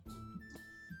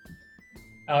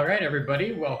All right,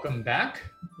 everybody, welcome back.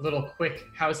 A little quick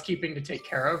housekeeping to take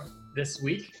care of this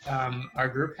week. Our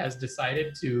group has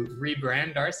decided to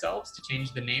rebrand ourselves, to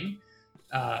change the name.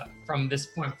 From this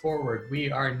point forward,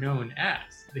 we are known as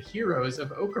the Heroes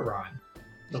of Okeron,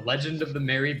 the Legend of the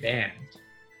Merry Band.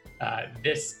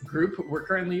 This group we're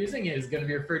currently using is going to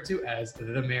be referred to as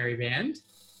the Merry Band.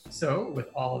 So, with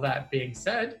all that being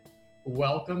said,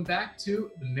 welcome back to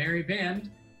the Merry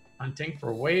Band, hunting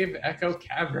for Wave Echo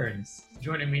Caverns.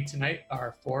 Joining me tonight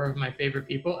are four of my favorite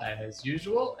people as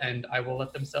usual, and I will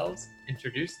let themselves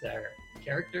introduce their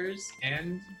characters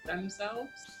and themselves.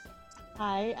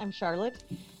 Hi, I'm Charlotte,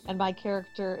 and my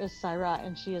character is Syra,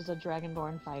 and she is a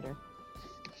Dragonborn fighter.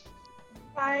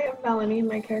 Hi, I'm Melanie.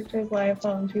 My character is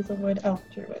Lyafel, and she's a wood elf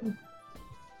druid.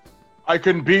 I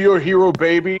can be your hero,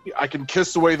 baby. I can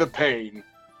kiss away the pain.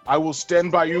 I will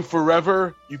stand by you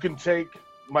forever. You can take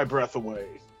my breath away.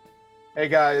 Hey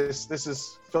guys, this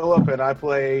is Philip, and I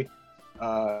play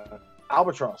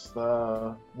Albatross,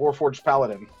 the Warforged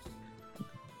Paladin.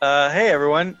 Hey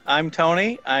everyone, I'm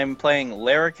Tony. I'm playing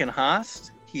Larrikin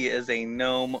Host. He is a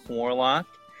gnome warlock,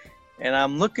 and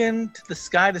I'm looking to the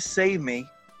sky to save me,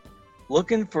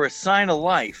 looking for a sign of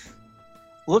life,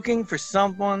 looking for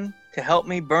someone to help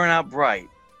me burn out bright.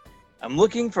 I'm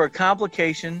looking for a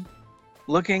complication,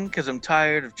 looking because I'm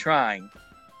tired of trying.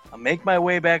 I'll make my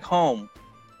way back home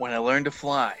when I learn to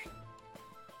fly.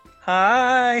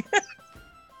 Hi!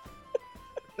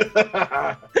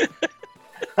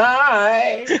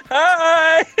 Hi!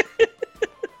 Hi!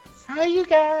 Hi, you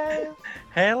guys!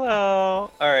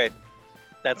 Hello! Alright,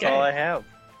 that's Okay. all I have.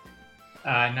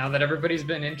 Now that everybody's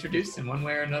been introduced in one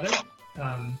way or another,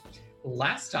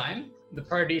 last time the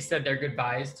party said their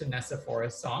goodbyes to Nessa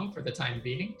Forest Song for the time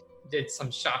being, did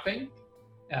some shopping,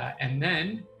 and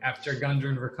then after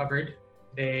Gundren recovered,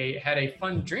 they had a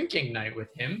fun drinking night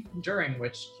with him, during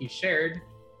which he shared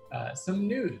some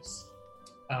news.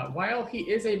 While he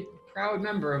is a proud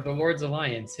member of the Lord's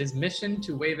Alliance, his mission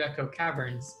to Wave Echo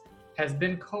Caverns has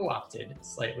been co-opted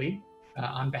slightly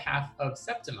on behalf of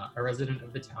Septima, a resident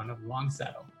of the town of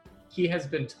Longsaddle. He has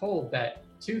been told that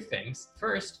two things.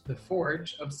 First, the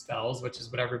Forge of Spells, which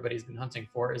is what everybody's been hunting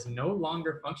for, is no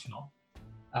longer functional.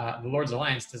 The Lord's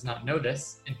Alliance does not know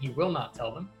this, and he will not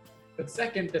tell them. But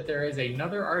second, that there is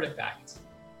another artifact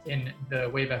in the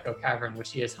Wave Echo Cavern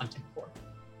which he is hunting for.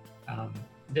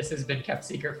 This has been kept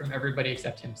secret from everybody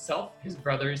except himself, his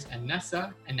brothers, and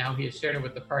Nessa, and now he has shared it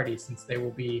with the party since they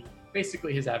will be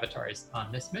basically his avatars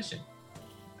on this mission.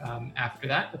 After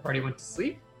that, the party went to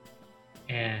sleep,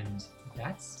 and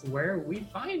that's where we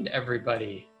find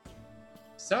everybody.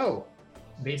 So,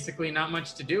 basically not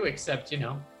much to do except,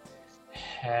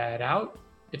 head out.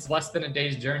 It's less than a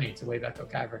day's journey to Wave Echo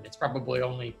Cavern. It's probably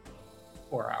only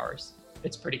 4 hours.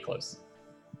 It's pretty close.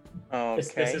 Okay.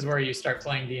 This is where you start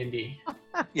playing D&D.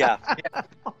 Yeah,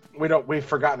 We've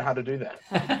forgotten how to do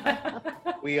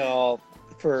that. we all,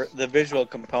 for the visual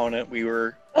component, we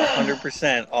were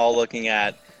 100% all looking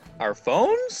at our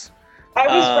phones.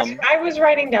 I was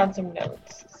writing down some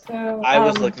notes. So I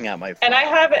was looking at my phone. and I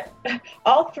have it.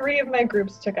 All three of my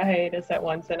groups took a hiatus at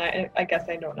once, and I guess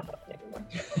I don't know how to play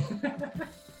anymore.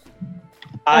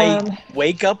 I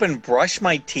wake up and brush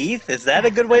my teeth? Is that a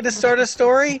good way to start a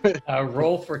story?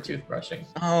 Roll for toothbrushing.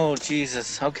 Oh,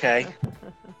 Jesus. Okay.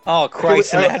 Oh,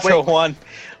 Christ, a Wait, natural one.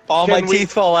 All my Can we-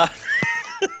 teeth fall out.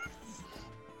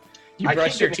 You I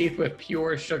brush keep your getting- teeth with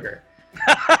pure sugar.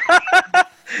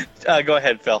 Go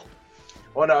ahead, Phil.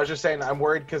 Well, no, I was just saying I'm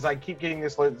worried because I keep getting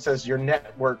this alert that says your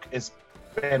network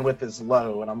bandwidth is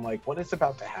low, and I'm like, what is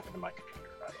about to happen to my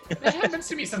computer? That happens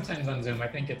to me sometimes on Zoom. I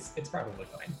think it's probably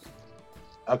fine.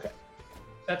 Okay.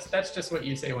 That's just what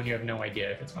you say when you have no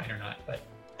idea if it's fine or not. But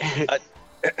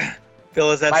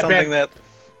Phil, is that My something that...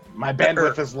 My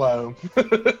bandwidth is low.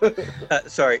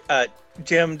 Sorry.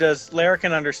 Jim, does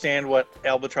Larrikin understand what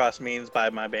Albatross means by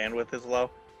my bandwidth is low?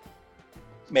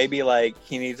 Maybe,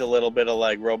 he needs a little bit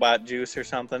of, robot juice or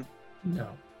something? no.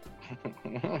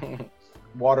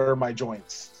 Water my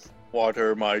joints.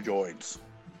 Water my joints.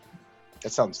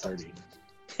 That sounds dirty.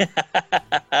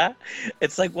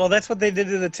 It's well, that's what they did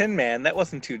to the Tin Man. That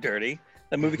wasn't too dirty.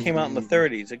 That movie came out in the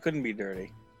 30s. It couldn't be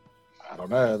dirty. I don't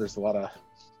know. There's a lot of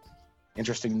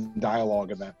interesting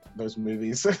dialogue in those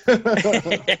movies.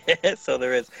 So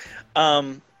there is.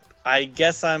 I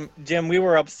guess Jim, we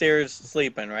were upstairs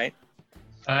sleeping, right?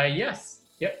 Yes.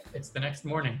 Yep. It's the next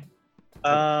morning.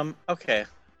 Okay.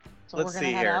 So Let's we're gonna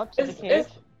see head here. out to the cave.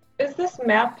 Is this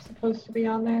map supposed to be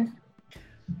on there?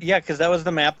 Yeah, because that was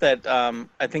the map that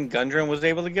I think Gundren was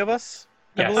able to give us.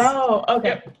 I Yes. believe. Oh,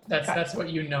 okay. Yep. That's what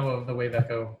you know of the Wave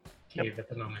Echo cave at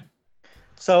the moment.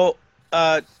 So,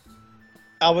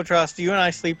 Albatross, do you and I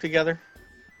sleep together?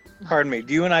 Pardon me.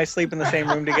 Do you and I sleep in the same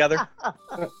room together?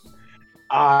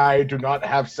 I do not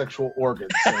have sexual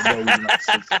organs, so no, we do not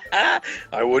sleep together.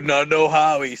 I would not know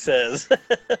how, he says. Do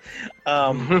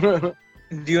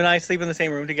you and I sleep in the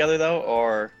same room together, though,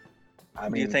 or I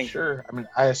mean, do you think? Sure. I mean,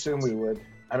 I assume we would.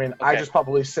 I mean, I Okay. just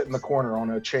probably sit in the corner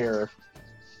on a chair.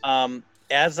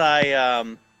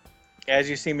 As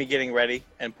you see me getting ready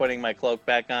and putting my cloak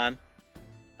back on,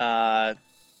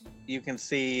 you can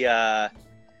see that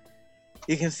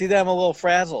I'm a little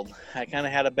frazzled. I kind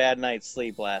of had a bad night's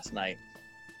sleep last night.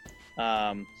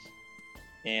 Yeah,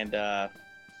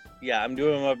 I'm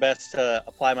doing my best to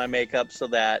apply my makeup so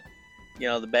that,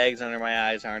 the bags under my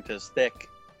eyes aren't as thick.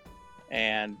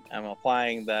 And I'm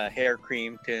applying the hair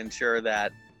cream to ensure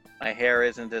that my hair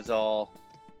isn't as all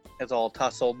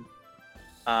tousled.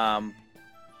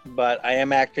 But I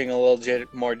am acting a little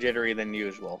more jittery than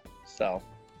usual. So.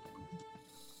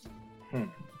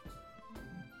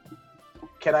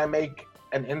 Can I make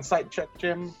an insight check,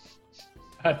 Jim?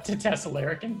 To test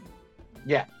Larrikin?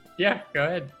 Yeah. Yeah, go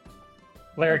ahead.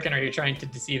 Larrikin, are you trying to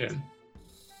deceive him?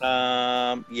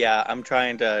 Yeah, I'm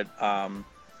trying to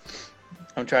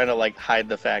like hide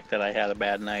the fact that I had a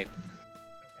bad night.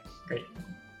 Great.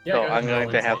 Yeah, So go ahead I'm and going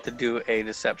roll to have insight. to do a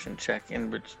deception check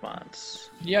in response.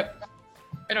 Yep.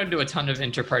 I don't do a ton of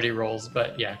inter-party rolls,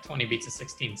 but yeah, 20 beats a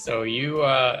 16. So you,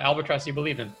 Albatross, you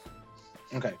believe him.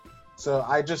 Okay. So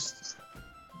I just.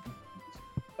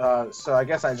 So I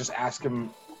guess I just ask him,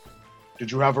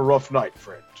 did you have a rough night,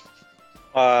 friend?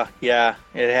 Yeah,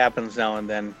 it happens now and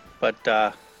then, but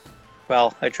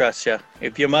well, I trust you.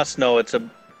 If you must know,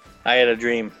 I had a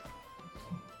dream,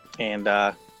 and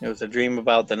it was a dream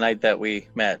about the night that we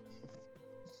met.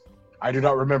 I do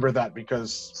not remember that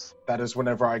because that is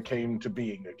whenever I came to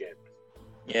being again.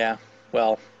 Yeah,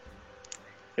 well,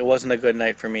 it wasn't a good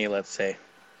night for me, let's say,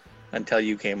 until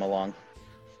you came along.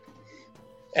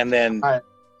 And then,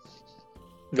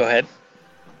 go ahead.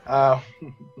 I'm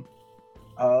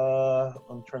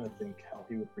trying to think how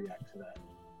he would react to that.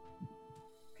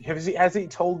 Has he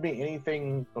told me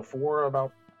anything before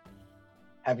about?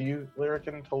 Have you,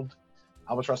 Larrikin, told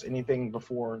Albatross anything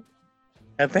before?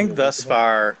 I think thus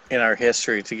far in our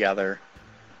history together,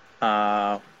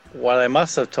 what I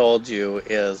must have told you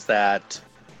is that,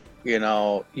 you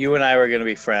and I were going to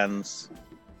be friends.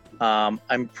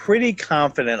 I'm pretty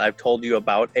confident I've told you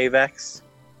about Avex.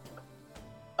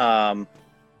 That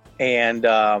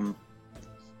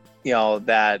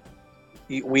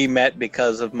we met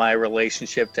because of my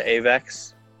relationship to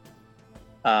Avex.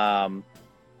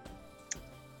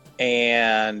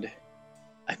 And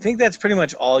I think that's pretty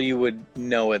much all you would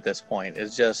know at this point,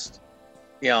 is just,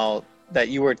 that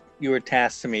you were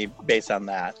tasked to me based on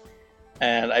that.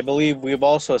 And I believe we've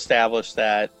also established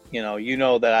that,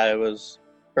 that I was,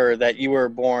 or that you were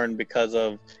born because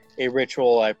of a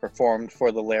ritual I performed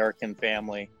for the Larrikin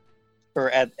family,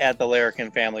 or at the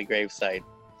Larrikin family gravesite.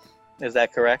 Is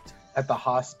that correct? At the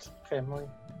Haast family?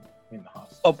 I mean the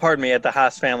Haast. Oh, pardon me, at the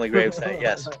Haas family gravesite,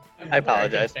 yes. I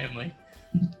apologize. Family.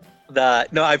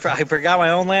 I forgot my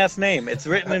own last name. It's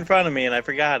written in front of me and I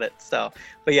forgot it. So,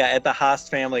 but yeah, at the Haas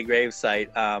family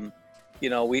gravesite,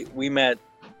 we met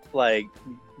like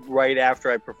right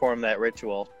after I performed that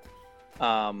ritual.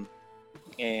 I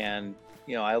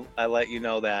let you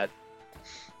know that,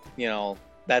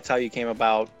 that's how you came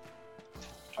about.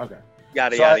 Okay.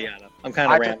 Yada, So yada. I'm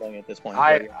kind of rambling at this point.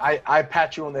 I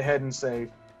pat you on the head and say,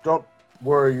 don't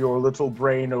worry your little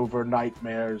brain over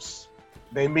nightmares.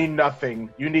 They mean nothing.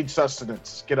 You need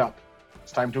sustenance. Get up.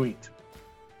 It's time to eat.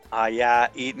 Yeah,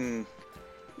 eating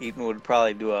would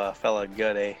probably do a fella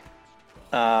good, eh?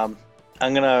 I'm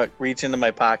gonna reach into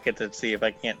my pocket to see if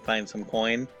I can't find some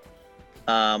coin.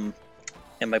 And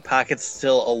my pocket's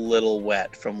still a little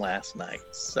wet from last night,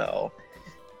 so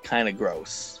kind of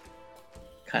gross.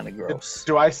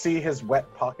 Do I see his wet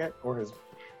pocket or his?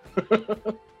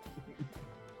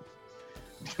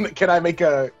 Can I make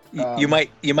a? You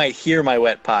might hear my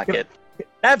wet pocket.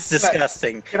 That's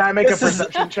disgusting. Can I make a This is-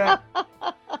 perception check?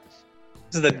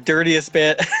 This is the dirtiest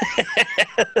bit.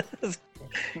 I was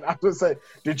gonna say,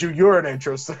 did you urinate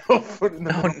yourself? In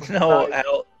the middle of the No, night?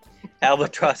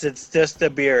 Albatross. It's just a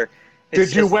beer. It's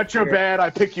Did you just wet your beer. bed? I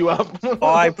pick you up. Oh,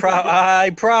 I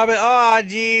promise. Oh,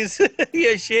 jeez,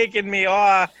 you're shaking me.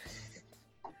 Oh.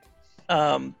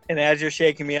 And as you're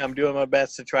shaking me, I'm doing my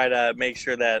best to try to make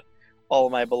sure that all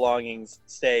of my belongings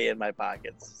stay in my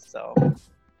pockets. So.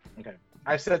 Okay.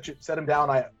 I set him down.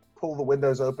 I pull the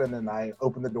windows open and I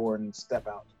open the door and step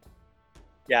out.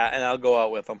 Yeah, and I'll go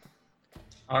out with them.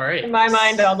 All right. In my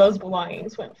mind, all those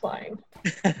belongings went flying.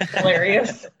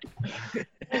 Hilarious.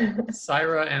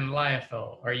 Syra and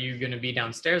Liafel, are you going to be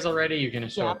downstairs already? You're going to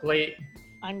show Yeah. up late?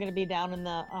 I'm gonna be down in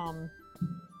the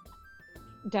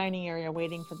dining area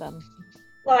waiting for them.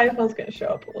 Liafel's gonna show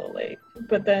up a little late,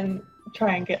 but then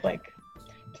try and get like.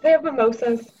 Do they have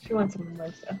mimosas? She wants a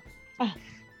mimosa.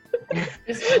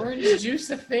 Is orange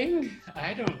juice a thing?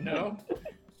 I don't know.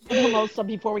 Mimosa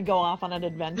before we go off on an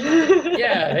adventure.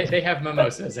 Yeah, they have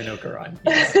mimosas in Ocaron.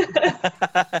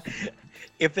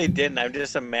 If they didn't, I'm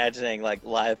just imagining like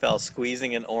Liefeld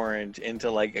squeezing an orange into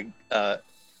like a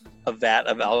vat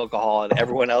of alcohol, and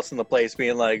everyone else in the place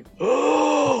being like,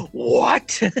 "Oh,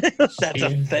 what? That's She a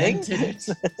thing." invented it.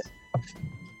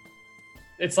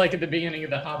 It's like at the beginning of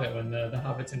The Hobbit when the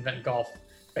hobbits invent golf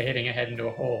by hitting a head into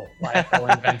a hole.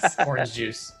 Liefeld invents orange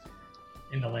juice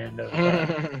in the land of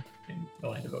Ocaron.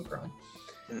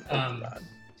 All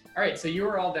right, so you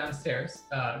are all downstairs.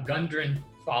 Gundren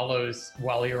follows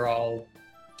while you're all,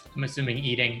 I'm assuming,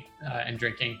 eating and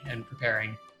drinking and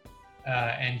preparing.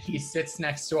 And he sits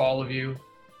next to all of you.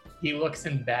 He looks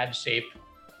in bad shape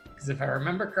because if I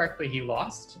remember correctly, he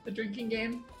lost the drinking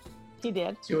game He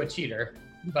did. to a cheater,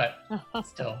 but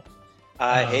still.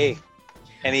 Hey,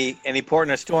 any port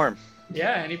in a storm.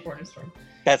 Yeah, any port in a storm.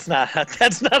 That's not how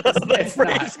the It's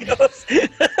phrase not. goes.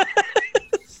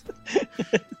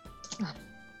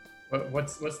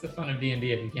 What's the fun of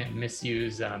D&D if you can't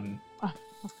misuse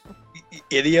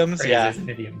Idioms, phrases yeah. and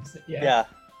idioms? Yeah.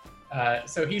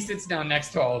 So he sits down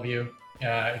next to all of you.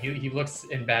 He looks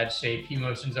in bad shape. He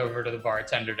motions over to the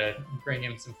bartender to bring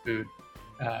him some food,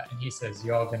 and he says,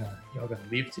 "Y'all gonna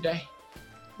leave today?"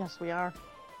 Yes, we are.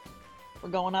 We're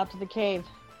going out to the cave.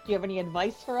 Do you have any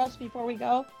advice for us before we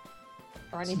go?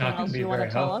 Or It's anything not going else to be you want very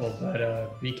to tell helpful, us?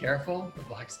 but be careful. The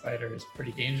black spider is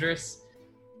pretty dangerous.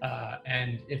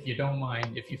 And if you don't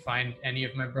mind, if you find any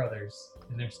of my brothers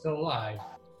and they're still alive,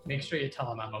 make sure you tell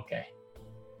them I'm okay,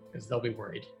 because they'll be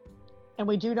worried. And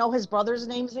we do know his brothers'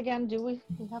 names again, do we?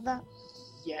 We have that?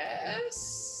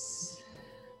 Yes.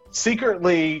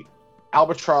 Secretly,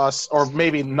 Albatross, or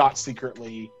maybe not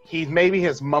secretly, he maybe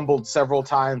has mumbled several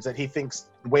times that he thinks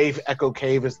Wave Echo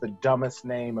Cave is the dumbest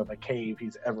name of a cave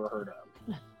he's ever heard of.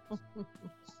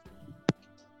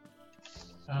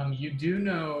 You do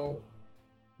know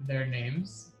their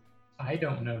names. I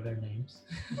don't know their names.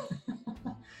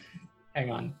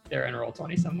 Hang on. They're in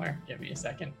Roll20 somewhere. Give me a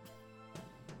second.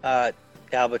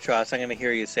 Albatross, I'm going to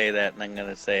hear you say that, and I'm going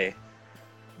to say,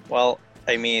 well,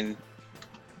 I mean,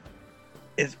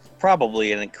 it's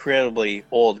probably an incredibly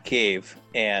old cave,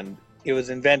 and it was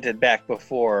invented back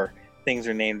before things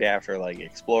are named after, like,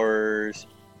 explorers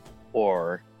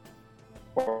or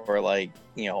like,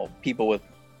 you know, people with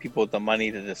the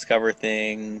money to discover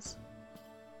things.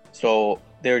 So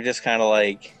they were just kind of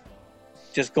like,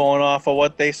 just going off of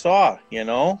what they saw, you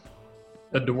know?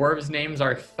 The dwarves' names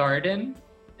are Tharden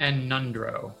and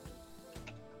Nundro.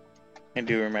 I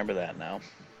do remember that now.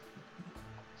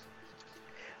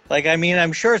 Like, I mean,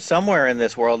 I'm sure somewhere in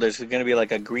this world there's going to be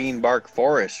like a green bark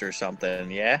forest or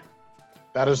something, yeah?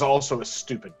 That is also a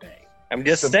stupid name. I'm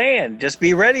just saying, just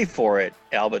be ready for it,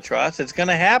 Albatross. It's going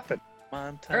to happen.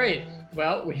 All right.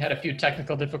 Well, we had a few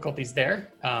technical difficulties there,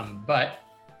 but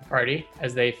the party,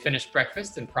 as they finished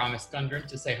breakfast and promised Gundren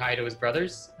to say hi to his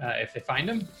brothers if they find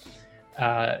him,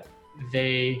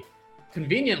 they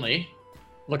conveniently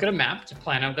look at a map to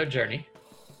plan out their journey.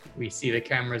 We see the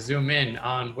camera zoom in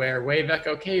on where Wave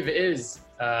Echo Cave is.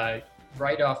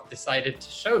 Right-off decided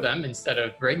to show them instead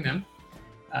of bring them.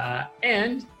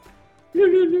 And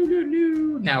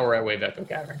now we're at Wave Echo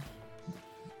Cavern.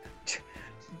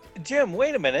 Jim,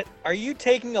 wait a minute. Are you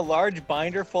taking a large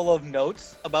binder full of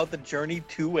notes about the journey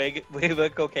to Wave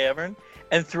Echo Cavern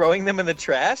and throwing them in the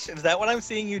trash? Is that what I'm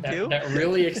seeing you do? That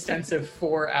really extensive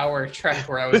 4-hour trek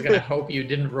where I was going to hope you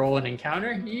didn't roll an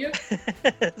encounter? Yep.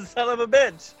 Son of a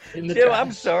bitch. In the Jim, trash.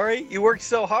 I'm sorry. You worked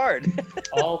so hard.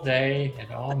 All day and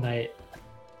all night.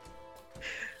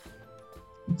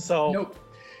 So, Nope.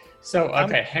 So,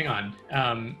 okay, hang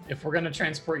on. If we're going to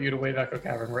transport you to Wave Echo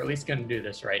Cavern, we're at least going to do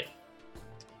this right.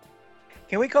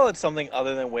 can we call it something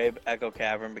other than Wave Echo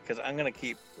Cavern? Because I'm going to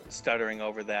keep stuttering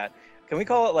over that. Can we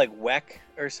call it like WEC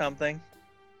or something?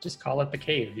 Just call it the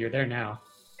cave. You're there now.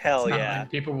 Hell It's not yeah.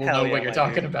 like people will Hell know yeah, what you're my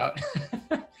talking dude. about.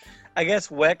 I guess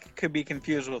WEC could be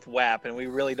confused with WAP, and we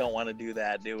really don't want to do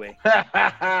that, do we?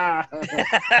 Yes,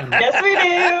 we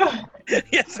do.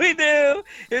 Yes, we do.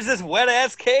 Here's this wet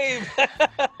ass cave.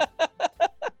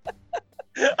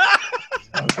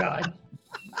 Oh, God.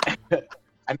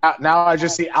 And now I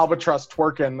just see Albatross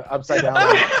twerking upside down.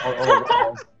 over the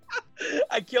walls.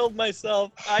 I killed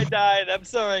myself. I died. I'm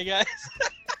sorry, guys.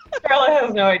 Scarlett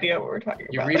has no idea what we're talking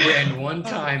You about. rebrand one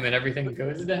time and everything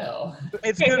goes to hell.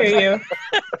 It's I good. hear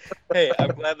you. Hey,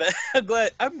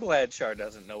 I'm glad Char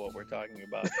doesn't know what we're talking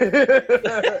about.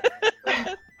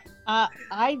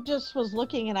 I just was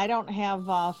looking, and I don't have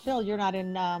Phil. You're not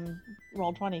in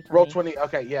Roll20. For Roll me. 20.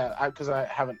 Okay, yeah, because I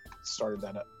haven't started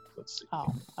that up. Let's see. Oh,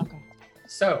 okay.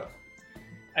 So,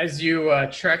 as you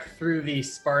trek through the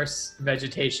sparse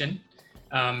vegetation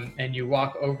and you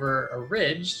walk over a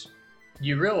ridge,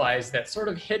 you realize that sort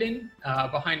of hidden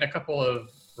behind a couple of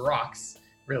rocks,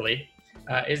 really,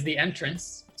 is the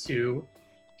entrance to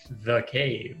the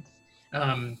cave.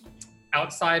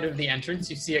 Outside of the entrance,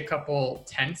 you see a couple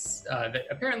tents that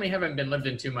apparently haven't been lived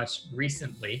in too much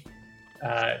recently.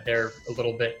 They're a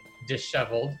little bit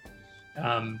disheveled.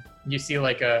 You see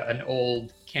like an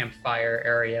old campfire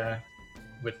area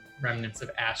with remnants of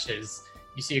ashes.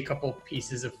 You see a couple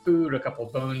pieces of food, a couple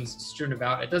bones strewn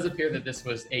about. It does appear that this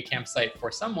was a campsite for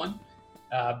someone,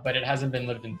 but it hasn't been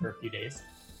lived in for a few days.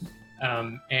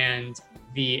 And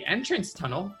the entrance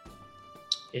tunnel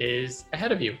is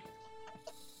ahead of you.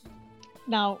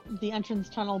 Now, the entrance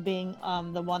tunnel being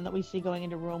the one that we see going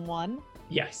into room 1.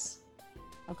 Yes.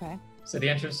 Okay. So the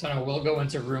entrance tunnel will go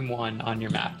into room 1 on your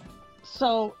map.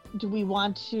 So, do we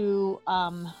want to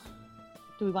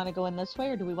go in this way,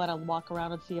 or do we want to walk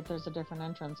around and see if there's a different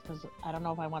entrance? Because I don't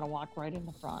know if I want to walk right in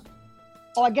the front.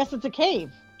 Oh, I guess it's a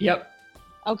cave. Yep.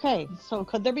 Okay. So,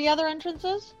 could there be other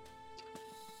entrances?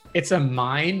 It's a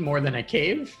mine more than a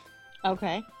cave.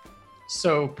 Okay.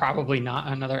 So probably not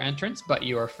another entrance, but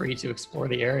you are free to explore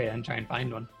the area and try and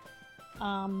find one.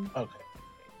 Okay.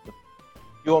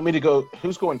 You want me to go?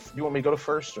 Who's going? You want me to go to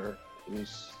first, or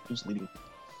who's leading?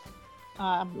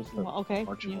 Who's the Well, okay.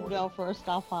 marching You order? go first.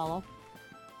 I'll follow.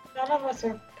 None of us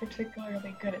are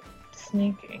particularly good at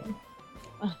sneaking.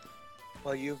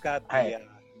 Well, you've got the Hey.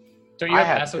 Don't you I have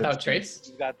have pass to- without trace?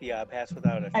 you've got the pass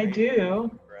without a I trace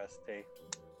do. for us, Tay.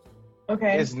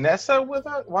 Okay. Is Nessa with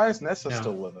us? Why is Nessa No.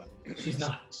 still with us? She's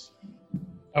not.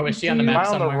 Oh, is she on the Am Am map I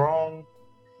on the somewhere? wrong?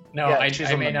 No, Yeah, I she's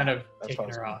may on the not map. have That's taken what I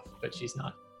was her saying. off, but she's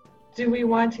not. Do we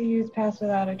want to use Pass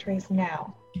Without a Trace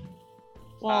now?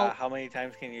 Well, How many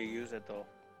times can you use it though?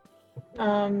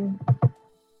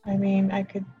 I mean, I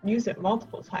could use it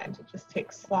multiple times. It just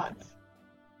takes slots.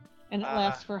 and it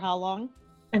lasts for how long?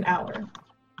 An hour.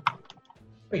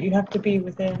 But you have to be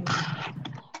within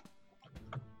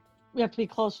We have to be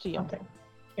close to you. something.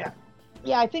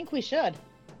 Yeah, I think we should.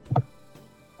 I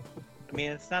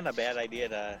mean, it's not a bad idea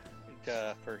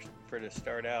to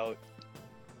start out,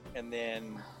 and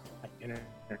then My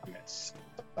internet's.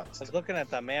 I was looking at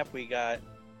the map. We got,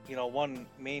 one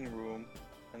main room,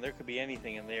 and there could be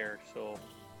anything in there. So,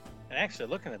 and actually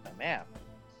looking at the map,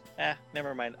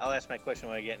 never mind. I'll ask my question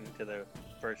when I get into the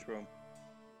first room.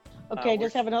 Okay, just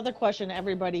where's- have another question,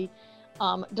 everybody.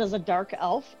 Does a dark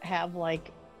elf have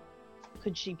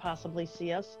could she possibly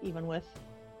see us even with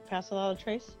Pass Without a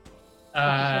Trace?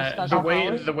 The special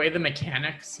powers? way the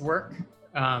mechanics work,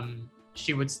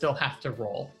 she would still have to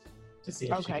roll to see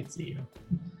if she Okay. could see you.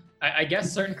 I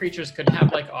guess certain creatures could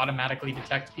have automatically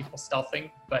detect people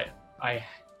stealthing, but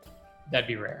that'd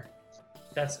be rare.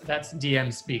 That's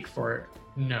DM speak for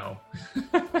no.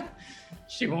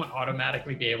 She won't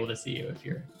automatically be able to see you if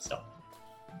you're stealthing.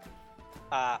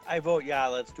 I vote yeah.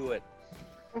 Let's do it.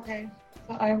 Okay.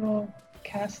 So I will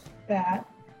cast that.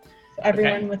 So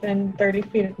everyone within 30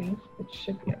 feet of me, which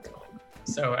should be everyone.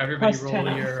 So everybody Plus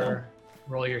 10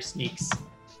 roll your sneaks.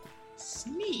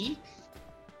 Sneak.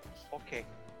 Okay.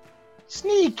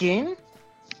 Sneaking.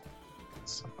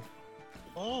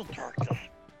 Oh, Tarkin.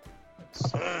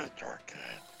 Tarkin.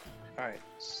 All right.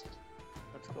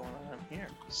 What's going on here?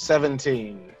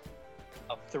 17.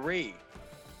 A 3.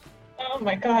 Oh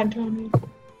my god, Tony.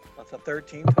 That's a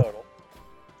 13 total.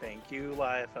 Thank you,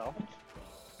 Liafel.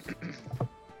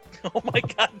 Oh my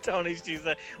god, Tony, she's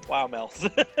a wow, Mel.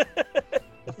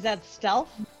 Is that stealth?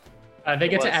 They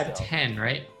get to Was add stealth. 10,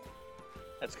 right?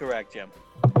 That's correct, Jim.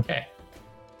 Okay.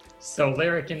 So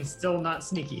Larrikin's still not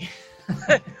sneaky.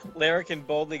 Larrikin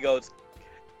boldly goes,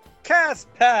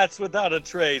 "Cast Pass Without a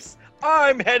Trace.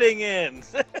 I'm heading in."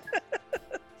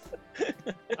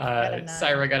 Got a 9.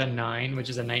 Syra got a 9, which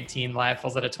is a 19.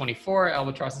 Liafell's at a 24.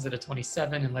 Albatross is at a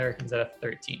 27, and Larrikin's at a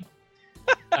 13.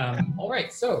 All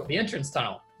right, so the entrance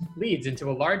tunnel leads into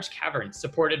a large cavern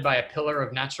supported by a pillar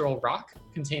of natural rock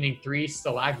containing 3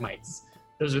 stalagmites.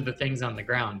 Those are the things on the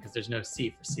ground because there's no sea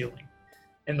for ceiling.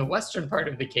 In the western part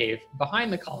of the cave,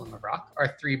 behind the column of rock,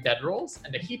 are 3 bedrolls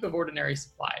and a heap of ordinary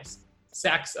supplies.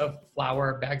 Sacks of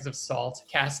flour, bags of salt,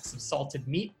 casks of salted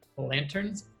meat,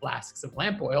 lanterns, flasks of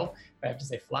lamp oil. If I have to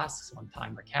say flasks one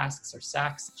time, or casks, or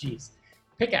sacks, geez.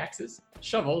 pickaxes,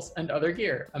 shovels, and other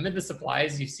gear. Amid the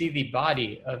supplies, you see the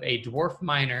body of a dwarf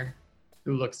miner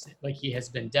who looks like he has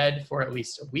been dead for at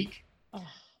least a week. Oh.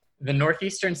 The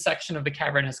northeastern section of the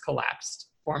cavern has collapsed,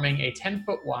 forming a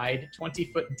 10-foot wide,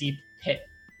 20-foot deep pit.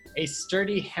 A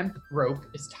sturdy hemp rope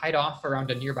is tied off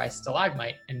around a nearby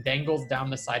stalagmite and dangles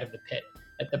down the side of the pit,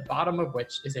 at the bottom of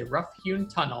which is a rough-hewn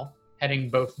tunnel heading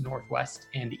both northwest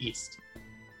and east.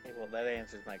 Okay, well, that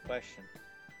answers my question.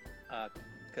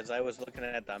 Because I was looking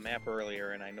at the map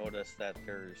earlier and I noticed that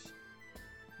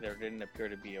there didn't appear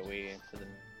to be a way into the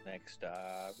next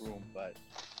room, but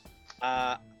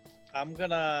I'm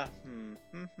gonna.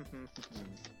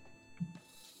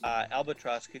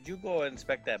 Albatross, could you go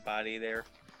inspect that body there?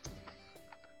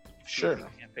 Sure. See if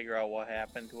you can figure out what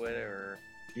happened to it, or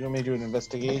You want me to do an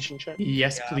investigation check?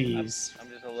 Yes, Yeah, please. I'm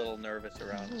just a little nervous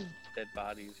around dead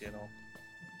bodies, you know.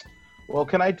 Well,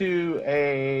 can I do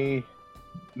a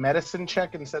medicine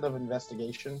check instead of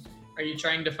investigation? Are you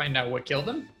trying to find out what killed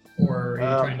him? Or are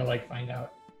you trying to, find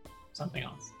out something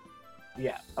else?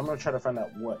 Yeah, I'm gonna try to find out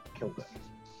what killed him.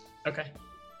 Okay.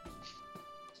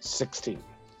 16.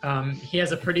 He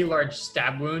has a pretty large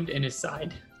stab wound in his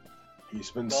side. He's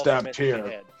been Well, stabbed missing a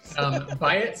here. head.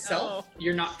 By itself,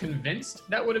 you're not convinced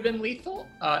that would have been lethal,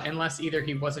 unless either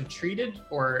he wasn't treated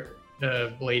or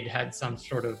the blade had some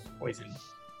sort of poison.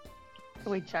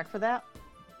 Can we check for that?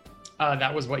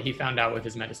 That was what he found out with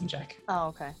his medicine check. Oh,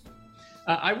 okay.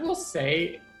 I will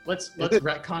say, let's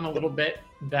retcon a little bit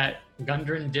that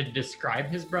Gundren did describe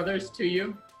his brothers to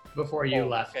you before you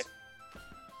left. Okay.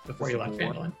 Before you left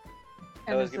Phandalin.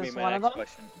 That And was is gonna be this my one of next them?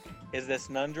 question. Is this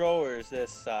Nundro or is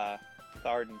this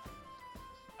Tharden?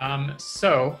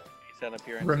 So, Based on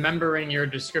appearance. remembering your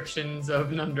descriptions of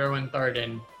Nundro and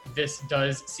Tharden, this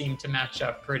does seem to match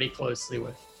up pretty closely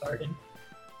with Tharden.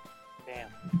 Damn.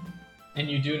 And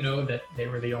you do know that they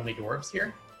were the only dwarves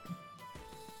here.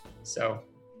 So,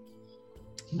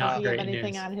 not Do you have great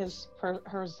anything news.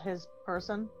 on his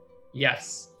person?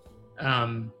 Yes.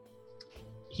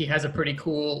 He has a pretty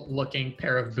cool looking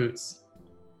pair of boots.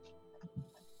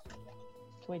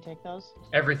 Can we take those?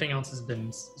 Everything else has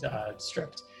been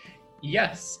stripped.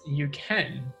 Yes, you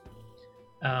can.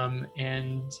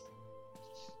 And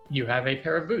you have a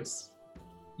pair of boots.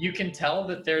 You can tell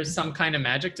that there's some kind of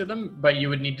magic to them, but you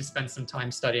would need to spend some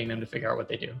time studying them to figure out what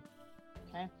they do.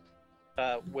 Okay.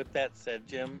 With that said,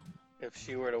 Jim, if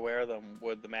she were to wear them,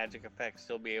 would the magic effect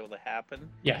still be able to happen?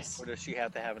 Yes. Or does she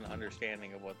have to have an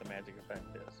understanding of what the magic effect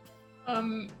is?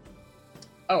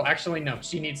 Oh, actually, no.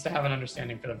 She needs to have an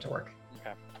understanding for them to work.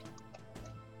 Okay.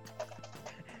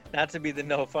 Not to be the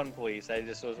no fun police, I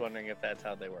just was wondering if that's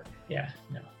how they work. Yeah,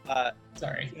 no.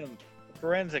 Sorry. Jim,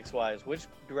 forensics wise, which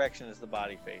direction is the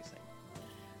body facing?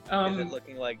 Is it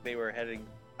looking like they were heading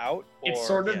out? It's or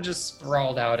sort of in? just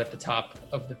sprawled out at the top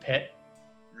of the pit.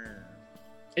 Hmm.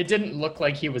 It didn't look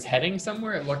like he was heading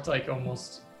somewhere. It looked like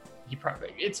almost he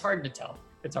probably. It's hard to tell.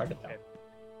 It's hard to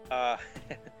tell.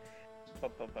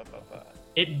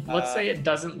 Let's say it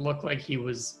doesn't look like he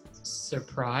was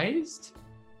surprised.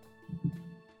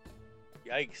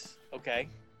 Yikes. Okay.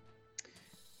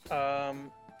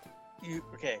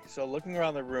 So looking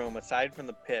around the room, aside from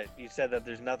the pit, you said that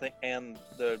there's nothing, and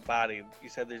the body, you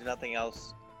said there's nothing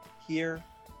else here?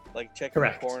 Like checking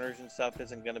Correct. the corners and stuff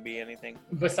isn't going to be anything?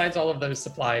 Besides all of those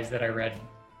supplies that I read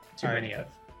too All right. many of.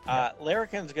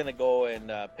 Larrikin's gonna go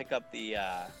and pick up the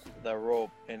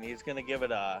rope, and he's gonna give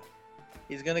it a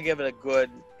good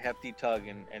hefty tug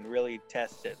and really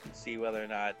test it and see whether or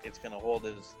not it's gonna hold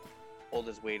his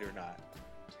weight or not.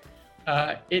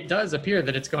 It does appear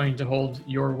that it's going to hold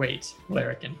your weight,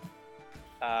 Larrikin.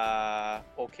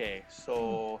 Okay,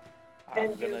 so I'm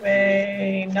And you gonna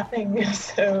weigh nothing,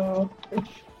 so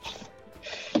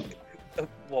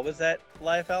what was that,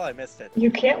 Liefel? I missed it. you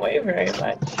can't weigh very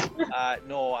much.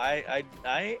 No, I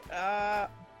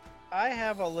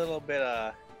have a little bit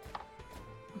of.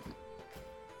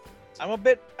 I'm a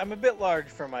bit large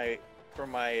for my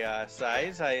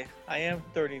size. I am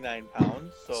 39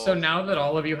 pounds. So now that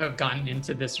all of you have gotten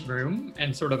into this room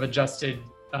and sort of adjusted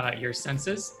your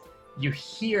senses, you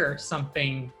hear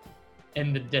something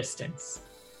in the distance,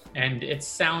 and it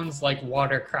sounds like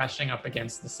water crashing up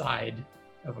against the side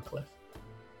of a cliff.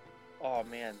 Oh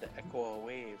man, the echo of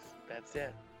wave. That's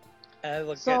it. And I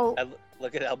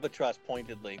look at Albatross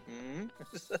pointedly. One,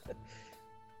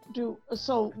 think the it's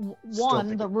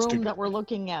room stupid. that we're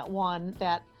looking at,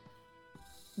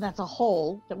 that's a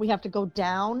hole that we have to go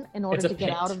down in order It's a to get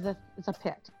pit. out of it's a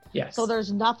pit. Yes. So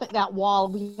there's nothing, that wall,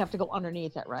 we have to go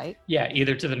underneath it, right? Yeah,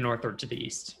 either to the north or to the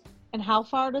east. And how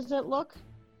far does it look?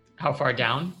 How far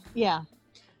down? Yeah.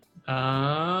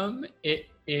 It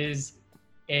is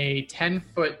a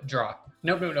 10-foot drop.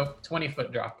 Nope.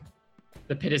 20-foot drop.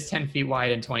 The pit is 10 feet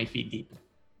wide and 20 feet deep.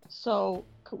 So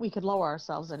we could lower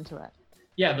ourselves into it.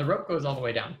 Yeah, the rope goes all the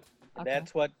way down. Okay.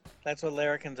 That's what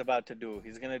Larrikin's about to do.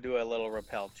 He's gonna do a little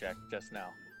rappel check just now.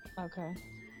 Okay.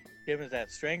 Give him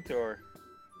that strength or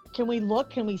Can we look?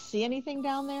 Can we see anything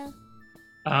down there?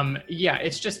 Yeah,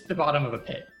 it's just the bottom of a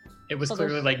pit. It was So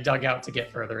clearly there's- like dug out to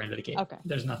get further into the cave. Okay.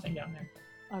 There's nothing down there.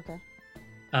 Okay.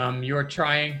 You're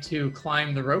trying to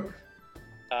climb the rope.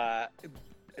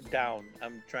 down.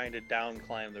 I'm trying to down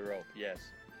climb the rope. Yes.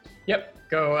 Yep.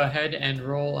 Go ahead and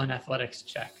roll an athletics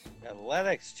check.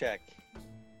 Athletics check.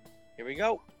 Here we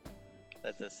go.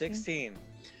 That's a 16.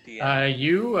 DM.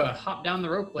 You hop down the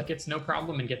rope like it's no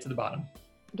problem and get to the bottom.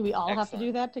 Do we all have to Excellent.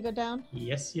 do that to go down?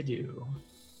 Yes, you do.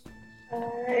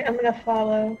 Alright, I'm gonna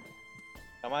follow.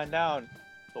 Come on down.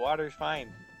 The water's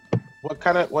fine. What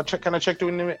kind of check do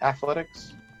we need?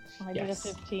 Athletics? I did a Yes.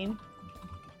 15.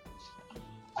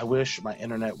 I wish my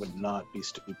internet would not be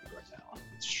stupid right now.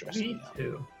 It's stressing Me me out.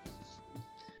 too.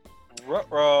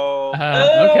 Ruh-roh.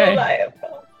 Okay.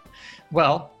 Lionel.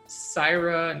 Well,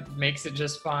 Syra makes it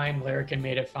just fine. Larrikin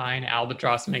made it fine.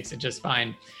 Albatross makes it just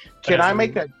fine. But Can as I a-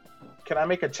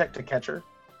 make a check to catch her?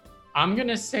 I'm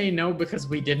gonna say no because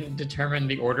we didn't determine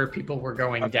the order people were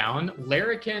going down.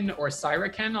 Larrikin or Syra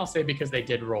can. I'll say because they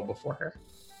did roll before her.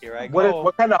 Here I go.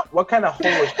 What kind of hole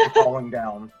is she falling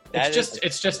down? That is-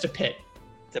 It's just a pit.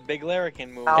 It's a big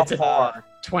Larrikin move. How It's a- far?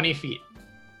 20 feet.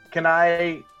 Can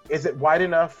I? Is it wide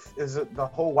enough? Is it the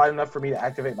hole wide enough for me to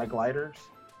activate my gliders?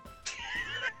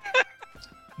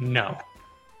 No.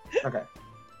 Okay.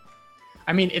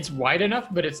 I mean, it's wide enough,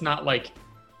 but it's not like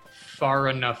far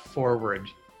enough forward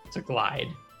to glide.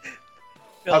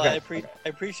 Phil, Okay, I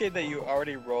appreciate that you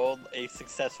already rolled a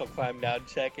successful climb down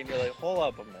check, and you're like, hold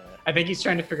up a minute. I think he's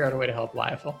trying to figure out a way to help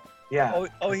Liafel. Yeah.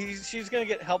 She's gonna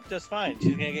get help just fine.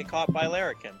 She's gonna get caught by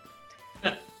Larrikin.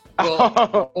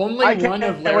 Well, only I one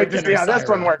of can't wait to Larrikin see or how this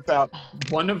one Syra. works out.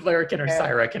 One of Larrikin or Yeah.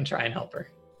 Syra can try and help her.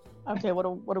 Okay, what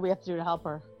do we have to do to help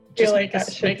her? Feel Just like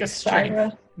that should make be a strength.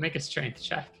 Syra. Make a strength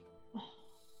check.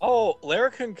 Oh,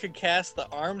 Larrikin could cast the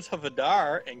arms of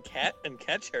Adar and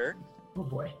catch her, Oh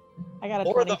boy. I got a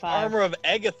or the 25. armor of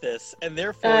Agathis, and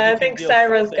therefore. I you can think deal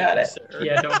Syra's full got damage it. to her.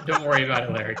 Yeah, don't worry about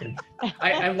it, Larrikin.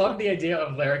 I love the idea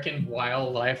of Larrikin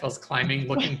while Liafel's climbing,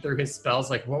 looking through his spells,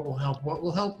 like what will help, what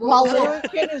will help, what While will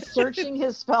help. Larrikin is searching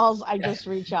his spells, I Yeah. just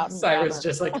reach out and Syra's grab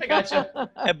just like, I gotcha.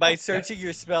 And by searching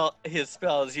his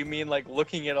spells, you mean like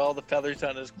looking at all the feathers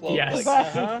on his cloak, Yes. like,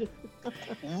 her.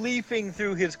 leafing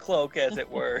through his cloak, as it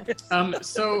were.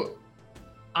 So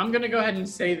I'm gonna go ahead and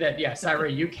say that, yeah, Syra,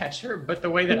 you catch her, but the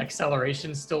way that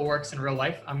acceleration still works in real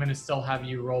life, I'm gonna still have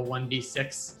you roll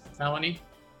 1d6, Melanie.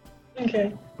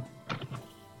 Okay.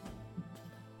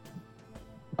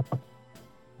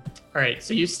 All right,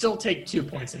 so you still take 2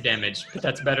 points of damage, but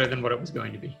that's better than what it was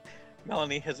going to be.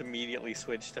 Melanie has immediately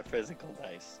switched to physical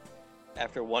dice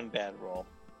after one bad roll.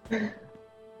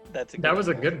 That's a good That was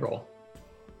a roll. good roll.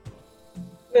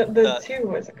 The 2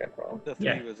 was a good roll. The 3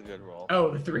 Yeah. was a good roll.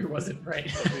 Oh, the 3 wasn't right.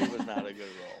 The 3 was not a good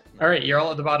roll. No. All right, you're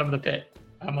all at the bottom of the pit.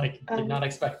 I'm like, did Um, not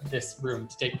expect this room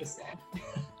to take this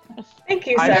long. Thank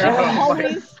you, I You're Sarah. know.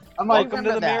 always I'm like, Welcome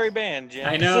to the merry band, Jim.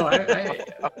 I know.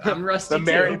 I'm rusty the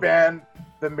merry too. band.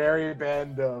 The merry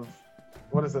band of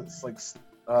what is it? It's like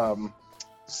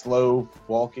slow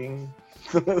walking.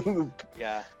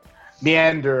 Yeah.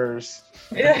 Meanders.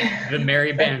 Yeah. The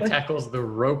merry band Exactly. tackles the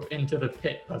rope into the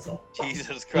pit puzzle.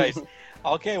 Jesus Christ.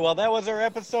 Okay, well, that was our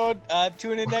episode.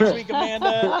 Tune in next week,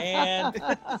 Amanda.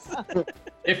 And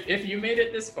If you made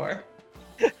it this far,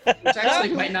 which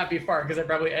actually might not be far because I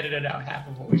probably edited out half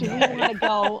of what we Do we got. want to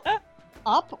go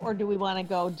up or do we want to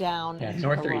go down? Yeah, and to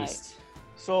north the or right? east.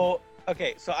 so,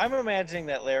 okay, so I'm imagining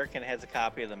that Larrikin has a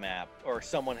copy of the map, or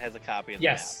someone has a copy of the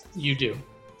Yes, you do. map.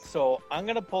 So I'm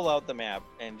going to pull out the map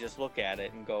and just look at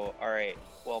it and go, all right,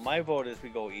 well, my vote is we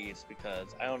go east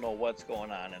because I don't know what's going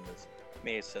on in this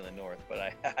maze to the north,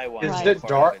 but I want Is to it be part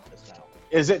dark? of it just now.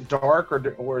 Is it dark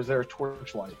or is there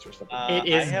torch lights or something? It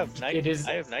is- I have night, it is-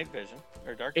 I have night vision,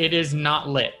 or dark It is not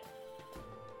lit.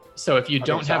 So if you Okay,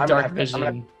 don't so have I'm gonna dark have to- I'm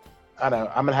vision, I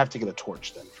know. I'm gonna have to get a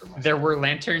torch then for myself. there were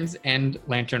lanterns and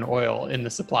lantern oil in the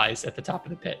supplies at the top of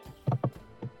the pit.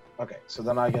 Okay, so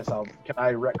then I guess can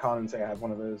I retcon and say I have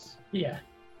one of those? Yeah.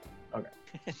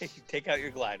 Take out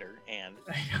your glider and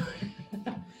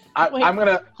Wait, I'm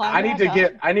gonna. climb I need back to up.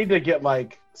 get. I need to get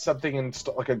like something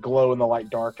like a glow in the light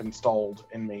dark installed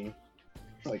in me,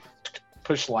 like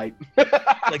push light.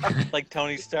 like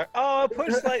Tony Stark. Oh,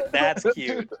 push light. That's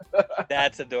cute.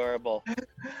 That's adorable.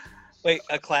 Wait,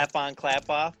 a clap on, clap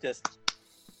off. Just.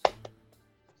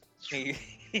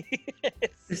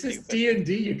 This is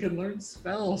D&D. You can learn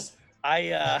spells.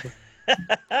 I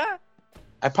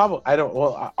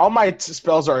all my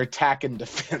spells are attack and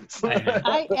defense. I know.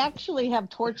 I actually have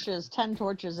 10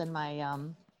 torches in my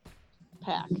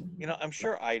pack. I'm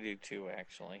sure I do too,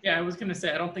 actually. Yeah, I was gonna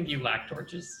say I don't think you lack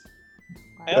torches.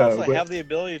 I also but- have the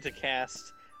ability to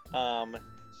cast.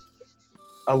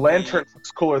 A lantern looks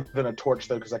cooler than a torch,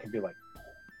 though, because I can be like,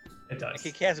 It I does.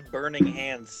 can cast Burning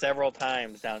Hands several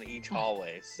times down each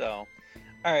hallway. So,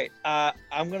 all right,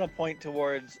 I'm gonna point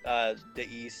towards the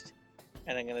east,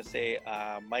 and I'm gonna say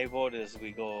my vote is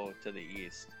we go to the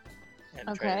east and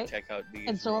try Okay. to check out these.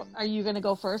 And so, rooms. are you going to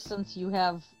go first since you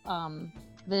have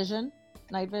vision,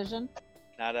 night vision?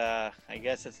 Not I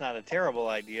guess it's not a terrible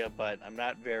idea, but I'm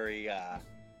not very.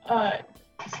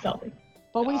 Stealthy.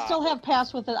 But we Ah. still have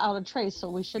pass without a trace, so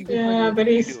we should be Yeah, pretty. but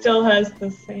he do. still has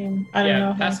the same. I don't know.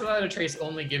 Yeah, how- pass without a trace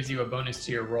only gives you a bonus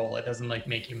to your roll. It doesn't like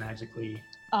make you magically.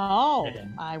 Oh,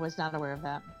 Hidden. I was not aware of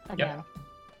that. Again.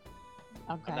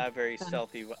 Okay. I'm not very Then-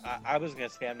 stealthy. I was gonna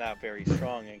say I'm not very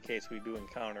strong in case we do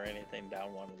encounter anything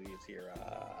down one of these here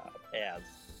paths.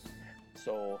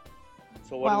 So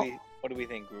Well- what do we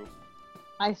think, group?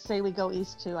 I say we go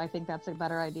east too. I think that's a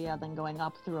better idea than going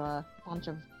up through a bunch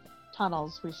of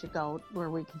tunnels. We should go where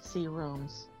we can see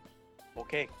rooms.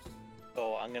 Okay,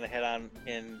 so I'm gonna head on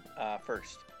in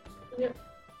first.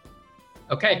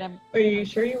 Okay. And Are you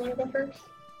sure you want to go first?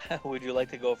 Would you like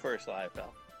to go first, Liefeld?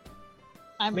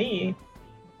 I'm Me.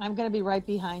 I'm gonna be right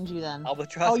behind you then.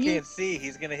 Albatross Oh, you- can't see.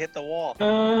 He's gonna hit the wall.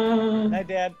 Uh, Hi,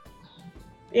 Dad.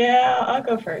 yeah, I'll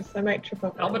go first. I might trip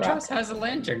over. a Albatross rock. has a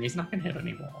lantern. He's not gonna hit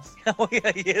any walls. Oh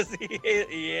yeah, he is.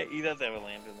 He does have a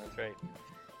lantern. That's right.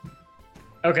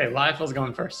 Okay, Liefeld's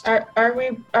going first. Are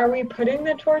we putting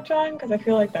the torch on? Because I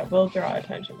feel like that will draw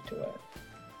attention to it.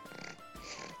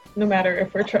 No matter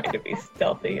if we're trying to be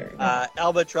stealthy or not.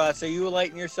 Albatross, are you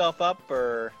lighting yourself up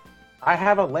or? I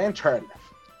have a lantern.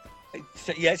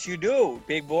 Yes, you do,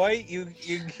 big boy.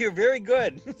 You're very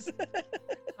good.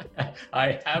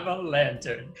 I have a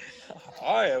lantern.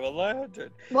 I have a lantern.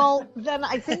 Well, then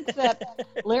I think that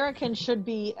Larrikin should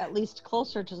be at least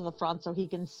closer to the front so he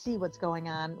can see what's going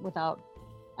on without,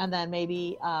 and then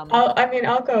maybe.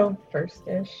 I'll go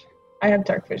first-ish. I have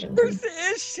dark vision. First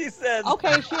ish, she says.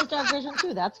 Okay, she has dark vision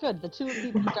too. That's good. The two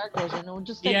people with dark vision. We'll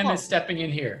just stay DM close. is stepping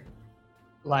in here.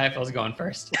 Liefeld's going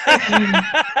first.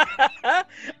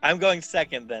 I'm going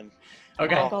second then.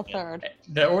 Okay. I'll go third.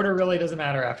 The order really doesn't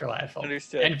matter after Liefeld.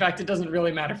 Understood. In fact, it doesn't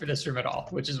really matter for this room at all,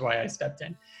 which is why I stepped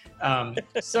in.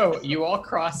 So you all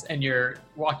cross and you're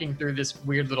walking through this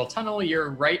weird little tunnel. You're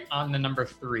right on the number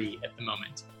 3 at the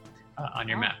moment on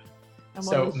your Oh. map. And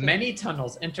what So do we see? many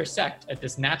tunnels intersect at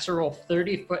this natural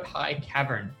 30-foot high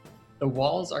cavern. The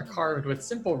walls are carved with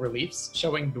simple reliefs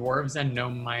showing dwarves and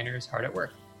gnome miners hard at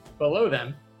work. Below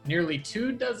them, nearly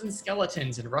 24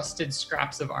 skeletons and rusted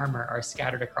scraps of armor are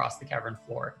scattered across the cavern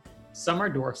floor. Some are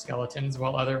dwarf skeletons,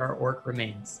 while other are orc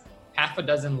remains. Half a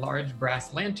dozen large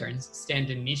brass lanterns stand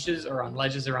in niches or on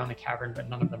ledges around the cavern, but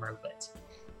none of them are lit.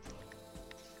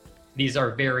 These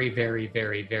are very, very,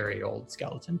 very, very old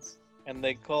skeletons. And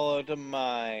they call it a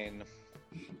mine.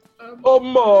 Oh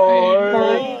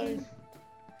my!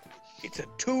 It's a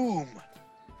tomb.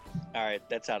 All right,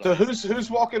 that's out So of who's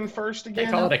walking first They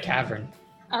again? call it a cavern.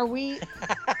 Are we?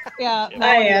 Yeah, I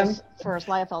Melody am. is first.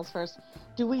 Liefeld's first.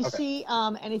 Do we Okay. see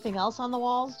anything else on the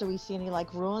walls? Do we see any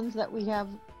like ruins that we have?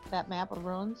 That map of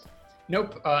ruins?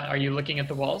 Nope. Are you looking at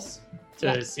the walls to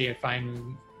Yeah. see if I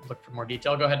can look for more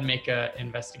detail? Go ahead and make an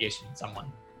investigation,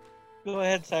 someone. Go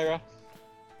ahead, Syra.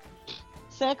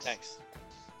 6. Thanks.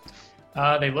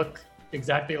 They look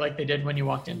exactly like they did when you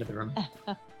walked into the room.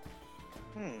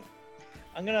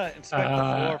 I'm gonna inspect the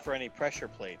Uh, floor for any pressure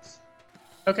plates,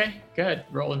 Okay, good.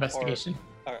 Roll investigation.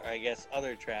 or I guess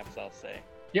other traps. I'll say.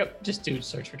 Yep, just do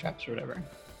search for traps or whatever.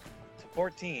 It's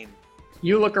 14.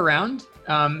 You look around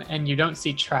and you don't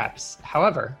see traps.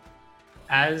 However,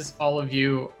 as all of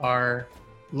you are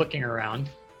looking around,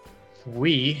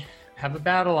 we have a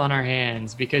battle on our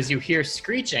hands because you hear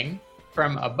screeching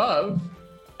from above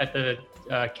at the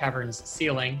cavern's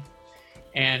ceiling,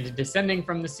 and descending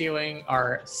from the ceiling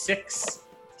are 6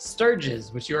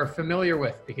 sturges, which you are familiar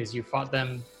with because you fought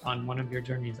them on one of your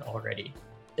journeys already.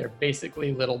 They're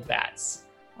basically little bats.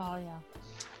 Oh yeah.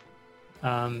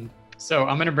 So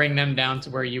I'm going to bring them down to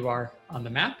where you are on the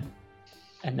map,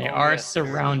 and they Oh, are yes.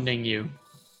 surrounding you.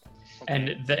 Okay.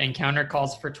 And the encounter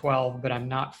calls for 12, but I'm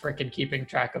not frickin' keeping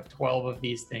track of 12 of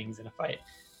these things in a fight.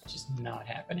 It's just not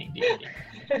happening, D&D.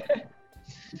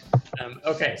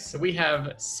 Okay, so we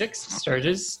have 6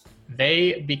 Sturges.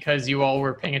 They, because you all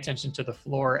were paying attention to the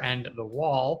floor and the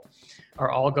wall,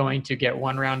 are all going to get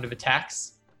 1 round of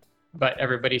attacks, but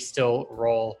everybody still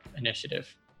roll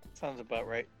initiative. sounds about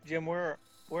right. Jim, where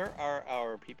are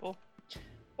our people?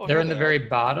 Oh, They're here in the they very are.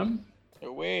 bottom.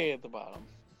 They're way at the bottom.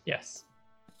 Yes.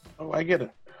 Oh, I get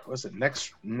it. Was it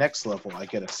next level? I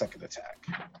get a second attack.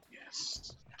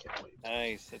 Yes. Can't wait.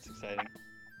 Nice. That's exciting.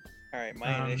 All right,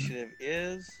 my initiative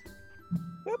is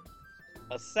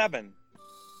a 7.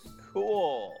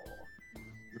 Cool.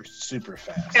 You're super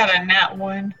fast. Got a nat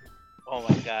 1. Oh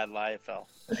my God, Liefel.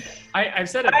 I've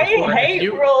said it I before.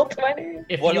 hate roll 20.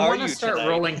 If What you are want to you start tonight?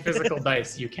 rolling physical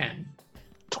dice, you can.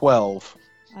 12.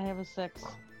 I have a 6.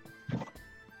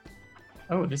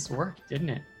 Oh, this worked, didn't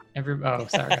it? Oh,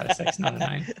 sorry, I got a 6, not a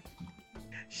 9.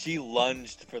 She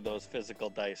lunged for those physical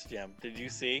dice, Jim. Did you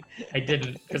see? I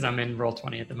didn't because I'm in roll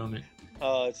 20 at the moment.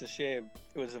 Oh, it's a shame.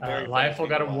 It was a very. funny Liefel thing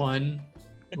got a to watch. 1.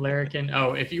 Larrikin.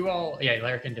 Oh, if you all. Yeah,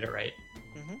 Larrikin did it right.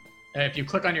 Mhm. If you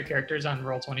click on your characters on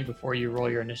roll 20 before you roll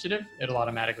your initiative, it'll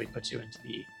automatically put you into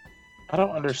the. I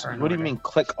don't understand. Turn What do you order. mean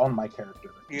click on my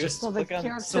character? You Just So the click on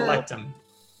character Select them.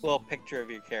 a little picture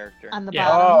of your character. on the Yeah.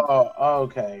 bottom. Oh,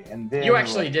 okay. And then You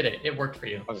actually did it. It worked for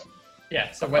you. Okay.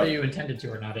 Yeah. So whether you intended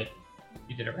to or not,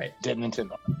 you did it right. didn't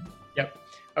intend on it. Yep.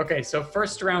 Okay. So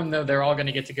first round though, they're all going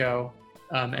to get to go,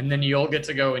 and then you'll get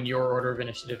to go in your order of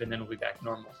initiative, and then we'll be back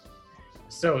normal.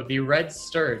 So the red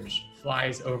sturge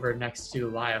flies over next to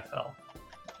Liefel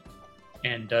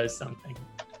and does something.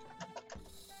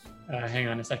 Hang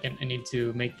on a second. I need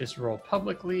to make this roll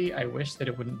publicly. I wish that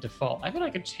it wouldn't default. I bet I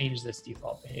could change this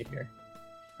default behavior.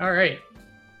 All right.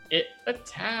 It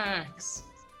attacks.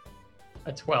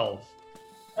 A 12.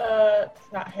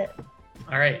 It's not hit.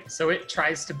 All right. So it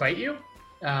tries to bite you,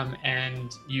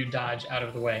 and you dodge out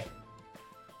of the way.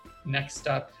 Next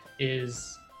up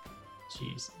is...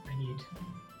 Jeez, I need...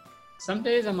 Some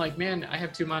days I'm like, man, I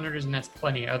have 2 monitors and that's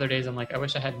plenty. Other days I'm like, I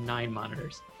wish I had 9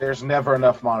 monitors. There's never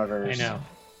enough monitors. I know.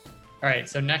 All right,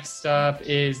 so next up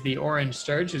is the orange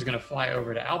sturge, who's going to fly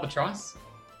over to Albatross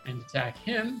and attack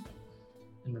him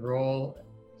and roll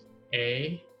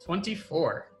a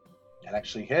 24. That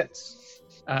actually hits.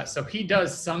 So he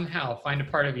does somehow find a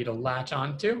part of you to latch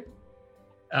onto,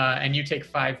 and you take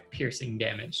 5 piercing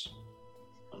damage.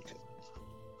 Okay.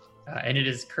 And it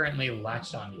is currently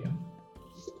latched onto you.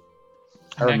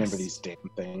 I remember Next- these damn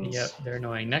things. Yep, they're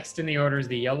annoying. Next in the order is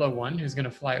the yellow one, who's going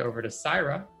to fly over to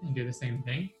Syra and do the same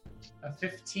thing. A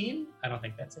 15? I don't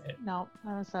think that's it. No,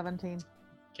 I have a 17.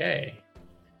 Okay.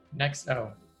 Next,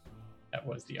 oh, that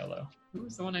was the yellow. Who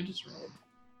was the one I just rolled?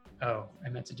 Oh, I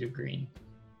meant to do green.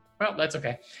 Well, that's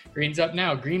okay. Green's up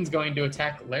now. Green's going to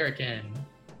attack Larrikin.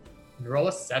 And roll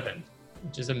a 7,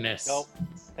 which is a miss. Nope,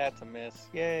 that's a miss.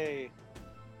 Yay.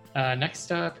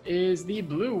 Next up is the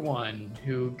blue one,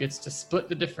 who gets to split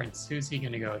the difference. Who's he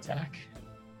going to go attack?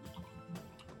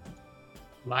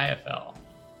 Liefel.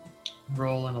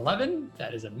 Roll an 11.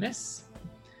 That is a miss.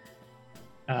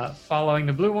 Following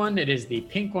the blue one, it is the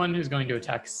pink one who's going to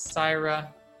attack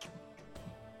Syra.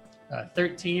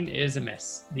 13 is a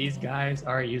miss. These guys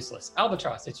are useless.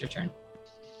 Albatross, it's your turn.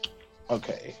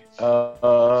 Okay.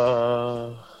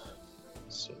 So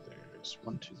there's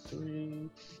 1, 2, 3.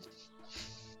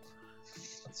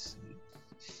 Let's see.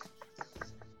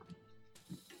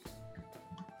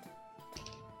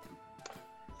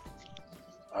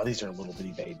 Oh, these are little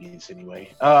bitty babies anyway.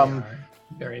 They are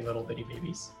very little bitty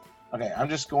babies. Okay, I'm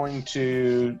just going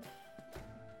to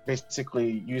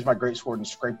basically use my greatsword and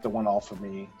scrape the one off of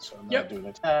me. So I'm Yep. going to do an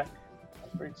attack.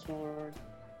 My greatsword.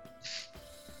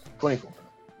 24.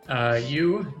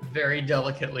 You very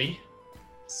delicately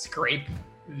scrape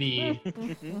the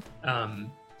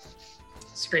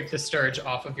sturge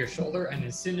off of your shoulder, and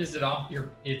as soon as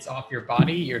it's off your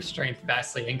body, your strength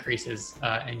vastly increases,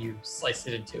 and you slice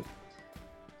it in two.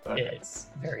 Okay. It's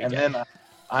very And dead. then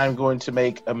I'm going to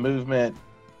make a movement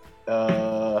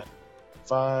 5,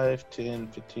 10,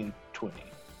 15, 20.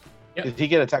 Yep. Did he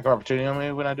get attack of opportunity on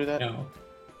me when I do that? No.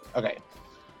 Okay.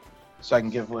 So I can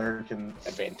give Lyric an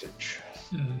advantage.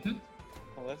 hmm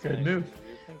Well, that's Good nice move. of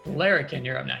you. Thank you. Larrikin,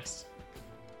 you're up next.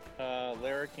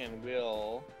 Larrikin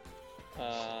will.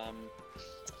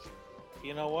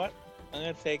 You know what? I'm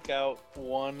gonna take out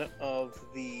one of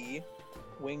the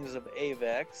wings of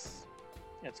Avex.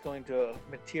 It's going to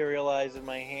materialize in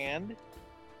my hand,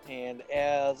 and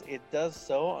as it does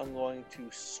so, I'm going to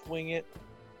swing it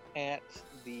at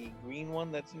the green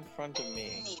one that's in front of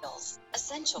me. Needles,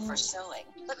 essential for sewing,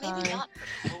 but maybe Sorry. not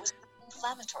for people with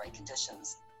inflammatory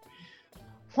conditions.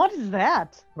 What is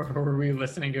that? Were we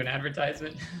listening to an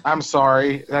advertisement? I'm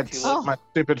sorry. That's Oh. my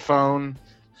stupid phone.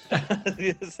 I was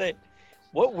gonna say,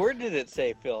 what word did it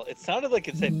say, Phil? It sounded like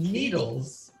it said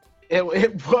Needles. It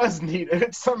was neat.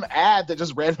 It's some ad that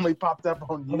just randomly popped up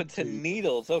on Oh, it's a YouTube.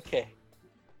 needles. Okay.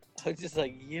 I was just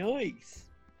like, yikes.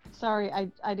 Sorry,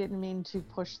 I didn't mean to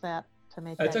push that to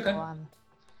make That's that okay. go on.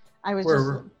 I was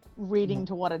We're- just reading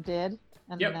to what it did,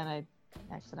 and Yep. then I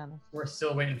accidentally. We're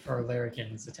still waiting for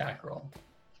Larrikin's attack roll.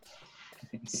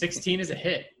 16 is a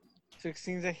hit.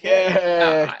 16's a hit.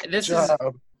 Yeah. This good is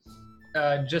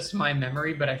job. just my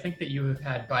memory, but I think that you have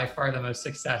had by far the most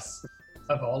success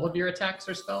of all of your attacks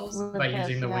or spells With by this,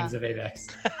 using the yeah. Wings of Avex.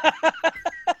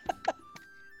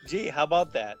 Gee, how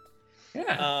about that?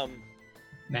 Yeah.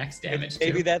 Max damage.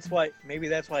 Maybe too. that's why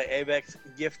Avex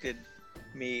gifted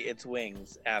me its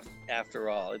wings after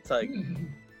all. It's like, Hmm.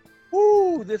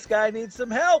 woo, this guy needs some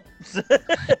help.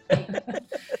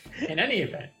 In any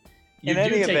event, you In do any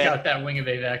take event- out that Wing of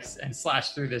Avex and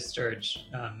slash through this Sturge,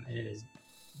 and it is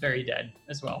very dead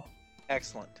as well.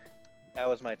 Excellent. That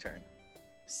was my turn.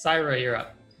 Syra, you're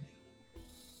up.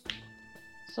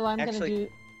 So I'm Actually- gonna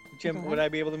do. Jim, Go would ahead. I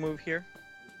be able to move here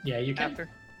Yeah, you can. after?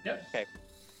 Yep.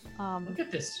 Um, Look at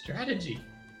this strategy.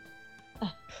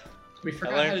 We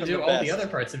forgot learned how to from do the all the best. otdo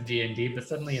parts of D&D, but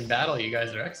suddenly in battle, you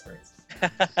guys are experts.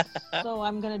 so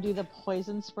I'm gonna do the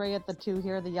poison spray at the two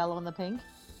here, the yellow and the pink.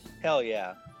 Hell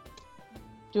yeah.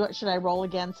 Should I roll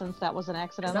again since that was an Is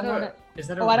accidental that one? a? Is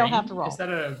that a Oh, I don't have range? to roll. Is that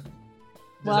a?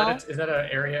 Well- Is that an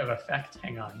area of effect?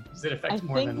 Hang on. Does it I affect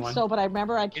more than think one? so, but I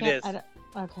remember I can't. is. I don't,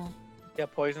 okay. Yeah,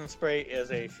 poison spray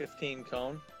is a 15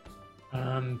 cone.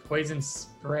 Poison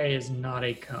spray is not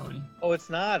a cone. Oh, it's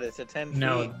not. It's a 10 feet.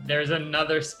 No, there's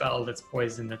another spell that's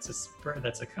poison. That's a spray.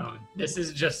 That's a cone. This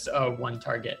is just a one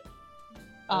target.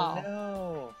 Oh,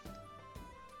 No.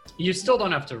 You still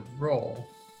don't have to roll.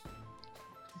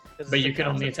 This But is you a can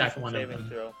only attack Constitution one of saving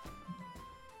them.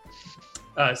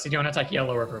 throw. So do you want to attack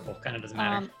yellow or purple? Kind of doesn't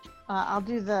matter. I'll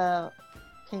do the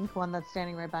pink one that's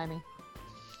standing right by me.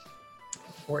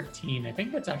 14. I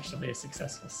think that's actually a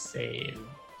successful save.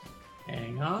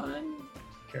 Hang on.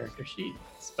 Character sheet.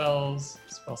 Spells.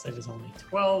 Spell save is only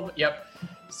 12. Yep.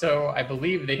 So I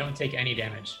believe they don't take any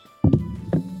damage.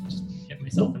 Just hit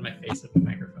myself in my face with the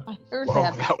microphone. I heard Whoa,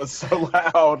 that. that was so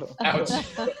loud. Ouch.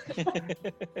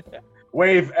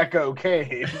 Wave Echo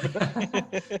Cave.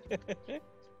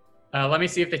 Let me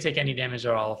see if they take any damage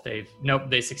at all. If they've nope,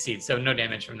 they succeed. So no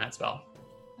damage from that spell.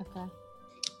 Okay.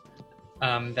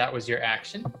 That was your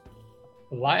action.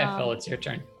 Liafel, Um, it's your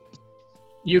turn.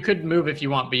 You could move if you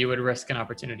want, but you would risk an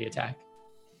opportunity attack.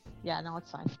 Yeah, no,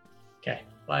 it's fine. Okay,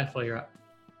 Liafel, you're up.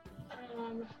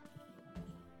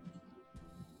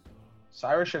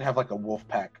 Cyrus should have like a wolf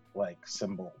pack like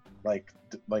symbol, like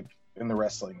in the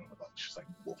wrestling, she's like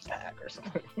wolf pack or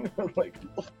something, like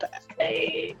wolf pack.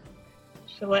 Hey,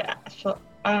 I don't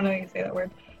know how you say that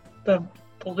word. The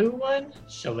blue one?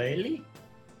 Shillelagh?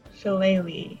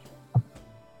 Shillelagh.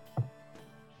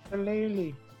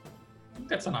 Shillelagh. I think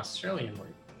that's an Australian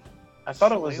word. I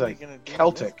thought it was What are we like gonna do in this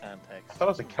Celtic. I context? thought it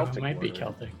was a Oh, Celtic. it might be word.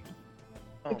 Celtic.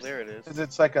 Oh, there it is. 'Cause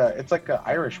it's like an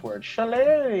Irish word.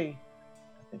 Shillelagh. I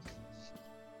think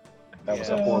that was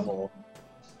a Yeah.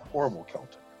 horrible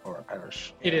Celtic or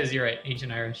Irish. It is, you're right,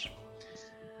 ancient Irish.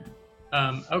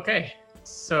 Okay,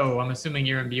 so I'm assuming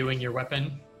you're imbuing your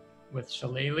weapon with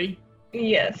Shillelagh.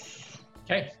 Yes.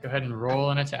 Okay, go ahead and roll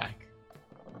an attack.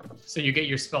 So you get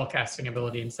your spell casting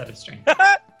ability instead of strength.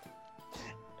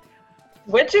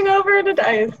 Switching over to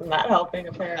dice, not helping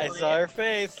apparently. I saw her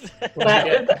face. What'd you That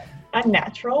get? was a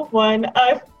natural one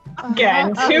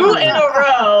again. 2 in a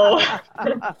row.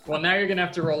 Well, now you're gonna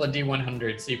have to roll a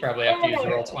D100, so you probably have to use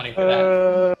roll 20 for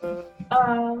that.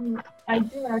 I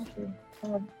do actually.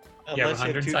 You have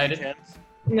 100-sided? 2d10s.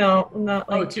 No, not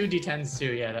Oh, like. 2 D10s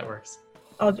too. Yeah, that works.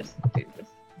 I'll just do this.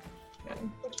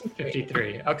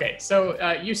 53. Okay, so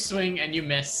you swing and you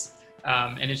miss,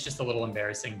 and it's just a little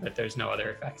embarrassing, but there's no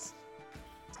other effects.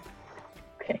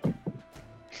 Okay.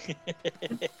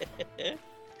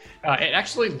 It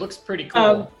actually looks pretty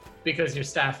cool because your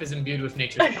staff is imbued with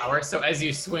nature's power. So as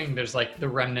you swing, there's like the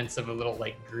remnants of a little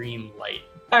like green light.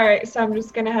 All right, so I'm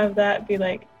just gonna have that be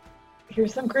like,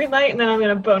 here's some green light, and then I'm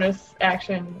gonna bonus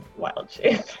action wild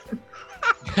shape.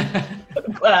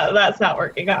 That's not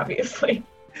working, obviously.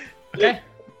 Okay.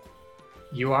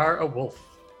 You are a wolf.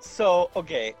 So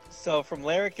from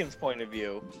Larrikin's point of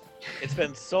view, it's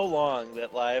been so long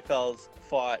that Liafel's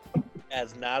fought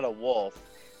as not a wolf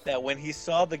that when he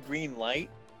saw the green light,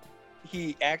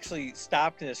 he actually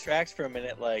stopped in his tracks for a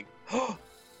minute like,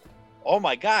 oh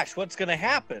my gosh, what's going to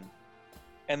happen?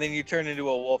 And then you turn into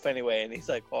a wolf anyway, and he's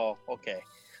like, oh, okay.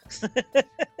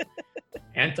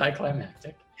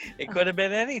 Anticlimactic. It could have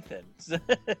been anything.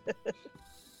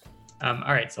 All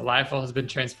right, so Liafel has been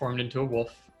transformed into a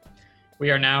wolf. We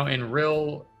are now in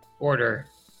real order.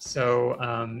 So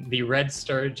the red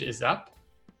Sturge is up.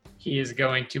 He is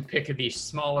going to pick the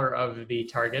smaller of the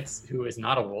targets, who is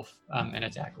not a wolf, and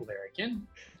attack Larrikin.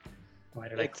 Why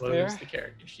did Thanks, I close Bear. the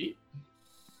character sheet?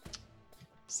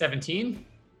 17.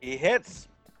 He hits.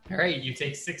 All right, you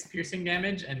take 6 piercing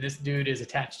damage, and this dude is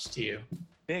attached to you.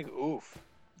 Big oof.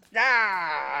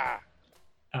 Ah!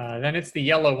 Then it's the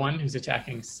yellow one who's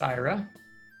attacking Syra.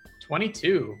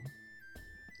 22.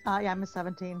 Yeah, I'm a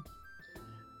 17.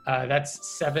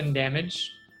 That's 7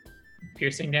 damage,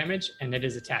 piercing damage, and it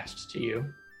is attached to you.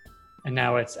 And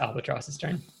now it's Albatross's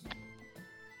turn.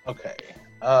 Okay.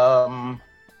 I'm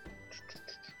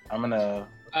gonna.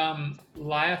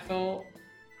 Liathel,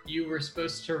 you were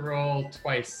supposed to roll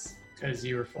twice because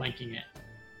you were flanking it.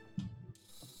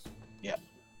 Yep.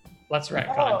 Let's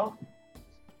retcon Oh,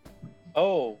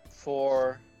 Oh,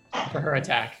 for for her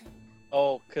attack.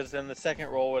 because then the second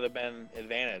roll would have been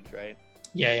advantage, right?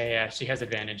 Yeah. She has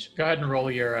advantage. Go ahead and roll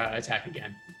your attack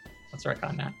again. Let's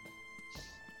retcon that.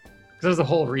 Because there's the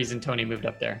whole reason Tony moved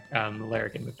up there.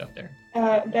 Larrikin moved up there.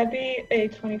 that'd be a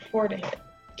 24 to hit.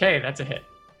 Okay, that's a hit.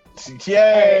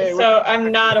 Yay! Alright, so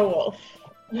I'm not a wolf.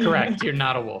 Correct. You're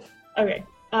not a wolf. Okay.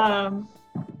 And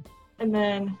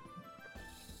then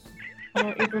I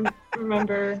don't even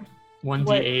remember.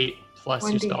 1d8 plus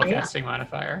your 1d8? spellcasting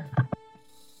modifier.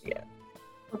 Okay.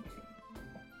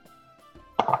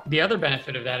 The other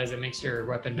benefit of that is it makes your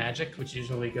weapon magic, which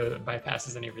usually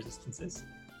bypasses any resistances.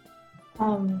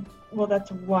 Well,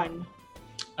 that's 1.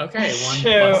 Okay, 1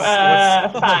 So,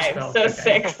 plus what's 5, spell? so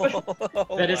Okay. 6.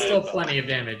 That is still plenty of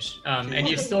damage. And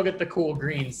you still get the cool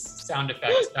green sound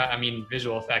effect,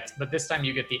 visual effect, but this time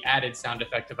you get the added sound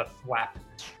effect of a thwap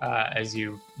as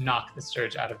you knock the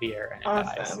Sturge out of the air and it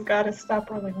dies. Awesome. Gotta stop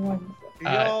rolling 1s.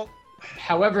 Y'all,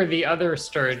 However, the other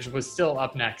Sturge was still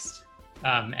up next.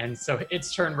 And so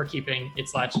its turn we're keeping.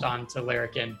 It's latched on to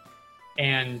Larrikin.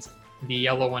 And the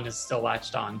yellow one is still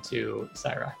latched on to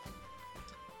Syra.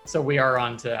 So we are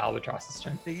on to Albatross's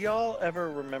turn. do y'all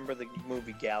ever remember the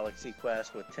movie Galaxy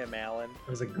Quest with Tim Allen? It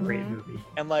was a great Mhm. movie.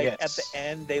 And like at Yes. the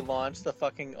end, they launched the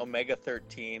fucking Omega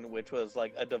 13, which was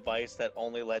like a device that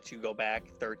only lets you go back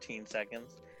 13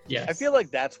 seconds. Yes. I feel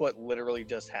like that's what literally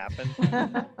just happened.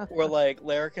 Where like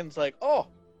Larrikin's like, oh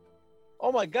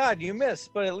my god, you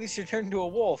missed, but at least you turned into a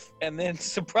wolf. And then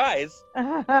surprise,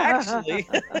 actually,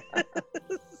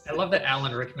 I love that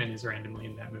Alan Rickman is randomly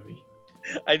in that movie.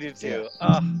 I do too. Yes.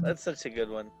 Oh, that's such a good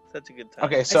one. Such a good time.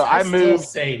 Okay, so I I still moved.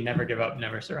 say never give up,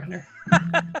 never surrender.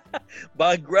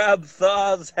 By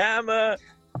Grabthar's hammer,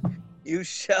 you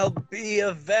shall be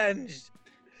avenged.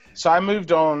 So I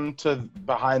moved on to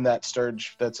behind that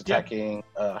Sturge that's attacking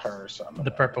her. So I'm The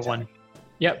gonna purple attack one.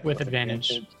 Yep, with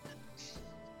advantage.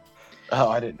 Oh,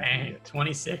 I didn't. Bang,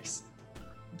 26.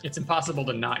 It's impossible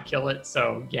to not kill it,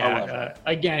 so yeah. 11.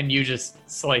 Again, you just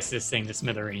slice this thing to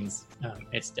smithereens.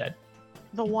 It's dead.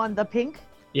 The pink?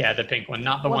 Yeah, the pink one,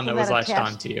 not the one that Wasn't was latched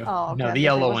attached? onto you. Oh, okay. No, I was the gonna say,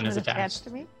 yellow one wasn't is it attached. to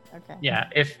me? Okay. Yeah,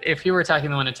 if you were attacking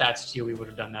the one attached to you, we would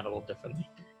have done that a little differently.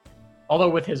 Although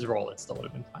with his roll, it still would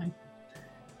have been fine.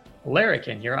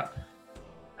 Larrikin, you're up.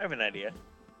 I have an idea.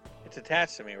 It's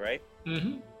attached to me, right?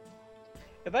 Mm-hmm.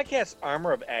 If I cast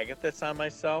Armor of Agathis on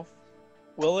myself,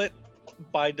 will it,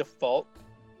 by default,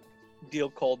 deal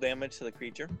cold damage to the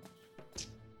creature?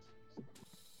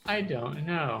 I don't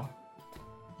know.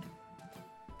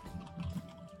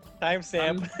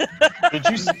 Timestamp. Did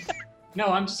you No,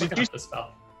 I'm just Did looking you- up the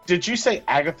spell. did you say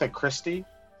Agatha Christie?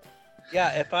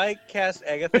 Yeah, if I cast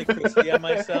Agatha Christie on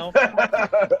myself,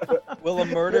 will a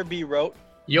murder be wrote?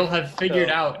 You'll have figured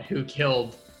So- out who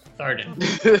killed Tharden.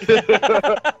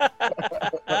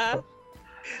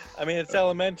 I mean, it's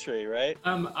elementary, right?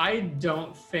 I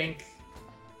don't think.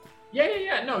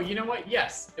 Yeah. No, you know what?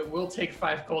 Yes, it will take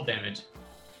 5 cold damage.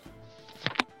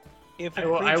 If I a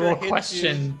will creature hits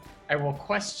question. I will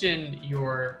question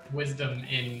your wisdom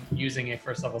in using a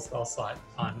first level spell slot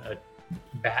on a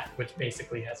bat, which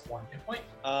basically has 1 hit point.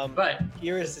 you, But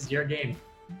here this is is your game.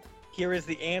 here is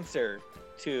the answer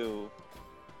to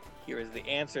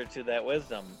that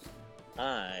wisdom.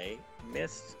 I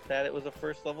missed that it was a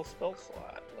first level spell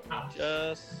slot. Let me Ouch.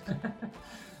 just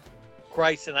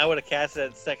Christ, and I would have cast it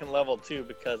at second level too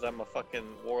because I'm a fucking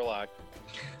warlock.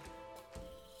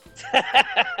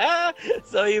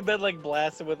 So you've been like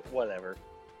blasted with whatever.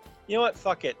 You know what?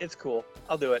 Fuck it. It's cool.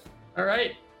 I'll do it. All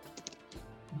right.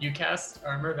 You cast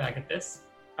Armor of Agathis,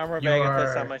 Armor of You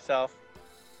Agathis are- on myself.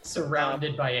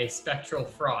 surrounded by a spectral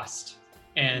frost,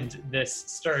 and this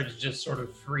Sturge just sort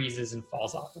of freezes and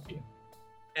falls off of you.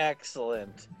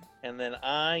 Excellent. And then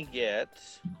I get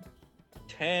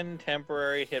 10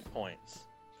 temporary hit points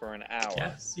for an hour.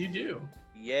 Yes, you do.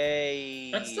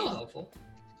 Yay. That's still helpful.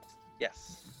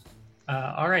 Yes.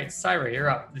 All right, Syra, you're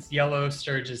up. This yellow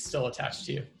sturge is still attached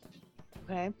to you.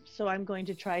 Okay, so I'm going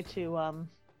to try to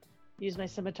use my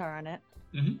scimitar on it.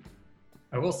 Mm-hmm.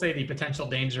 I will say the potential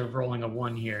danger of rolling a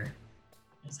 1 here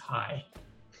is high,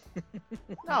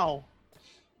 No.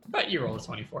 but you roll a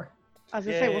 24. I was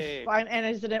going to say, Yay. we're fine. And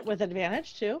isn't it with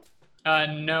advantage, too?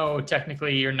 No,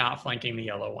 technically you're not flanking the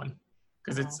yellow one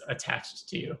because Oh. it's attached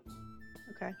to you.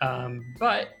 Okay.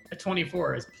 But a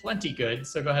 24 is plenty good,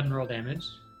 so go ahead and roll damage.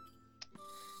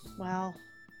 Well,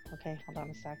 okay, hold on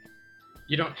a sec.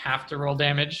 You don't have to roll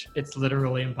damage. It's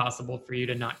literally impossible for you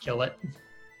to not kill it.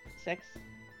 6.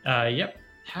 Yep.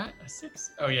 A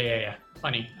 6? Oh, yeah.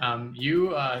 Plenty.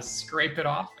 You scrape it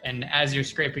off, and as you're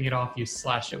scraping it off, you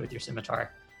slash it with your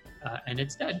scimitar, and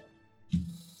it's dead.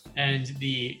 And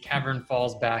the cavern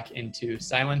falls back into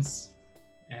silence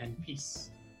and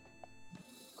peace.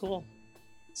 Cool.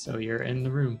 So you're in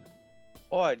the room.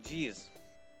 Oh, geez.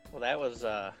 Well, that was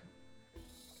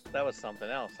something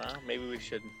else, huh? Maybe we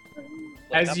should. look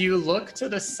As up- you look to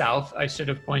the south, I should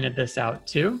have pointed this out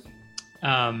too.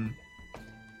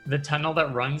 The tunnel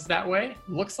that runs that way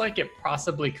looks like it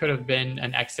possibly could have been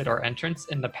an exit or entrance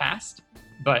in the past,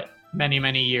 but many,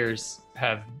 many years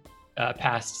have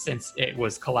passed since it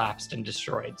was collapsed and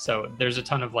destroyed. So there's a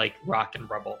ton of like rock and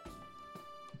rubble.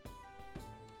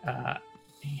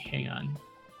 Hang on.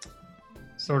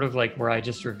 Sort of like where I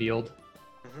just revealed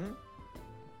Mhm.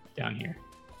 down here.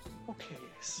 Okay,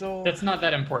 so That's not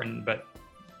that important, but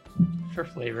for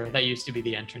flavor, that used to be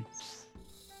the entrance.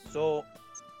 So,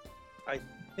 I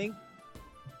think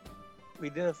we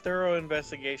did a thorough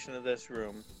investigation of this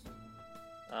room.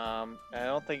 I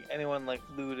don't think anyone like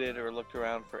looted or looked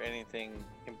around for anything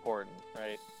important,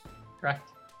 right? Correct.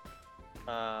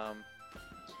 Um,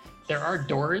 There are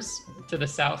doors to the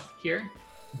south here,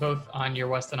 both on your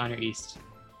west and on your east.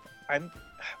 I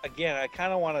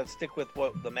kind of want to stick with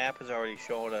what the map has already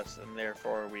showed us, and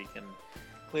therefore we can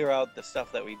clear out the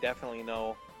stuff that we definitely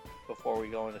know before we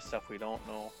go into stuff we don't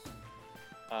know.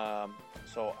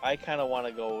 So I kind of want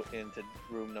to go into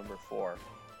room number 4.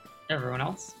 Everyone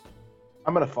else?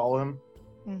 I'm gonna follow him.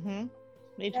 Mm-hmm.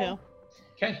 Me too. Yeah.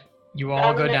 Okay. You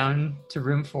all go gonna- down to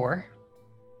room 4.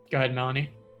 Go ahead, Melanie.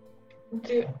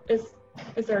 Is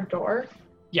there a door?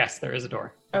 Yes, there is a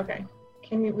door. Okay.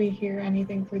 Can we hear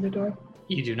anything through the door?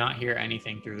 You do not hear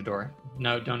anything through the door.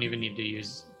 No, don't even need to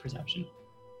use perception.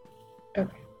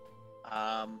 Okay.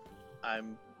 I'm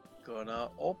gonna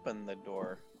open the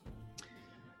door.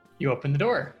 You open the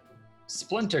door.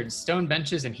 Splintered stone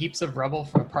benches and heaps of rubble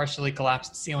from a partially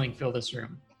collapsed ceiling fill this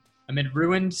room. Amid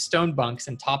ruined stone bunks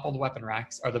and toppled weapon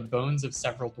racks are the bones of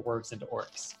several dwarves and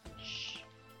orcs.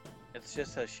 It's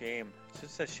just a shame. It's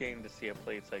just a shame to see a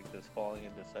place like this falling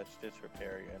into such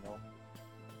disrepair, you know?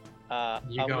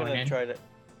 You I'm going gonna in? try to.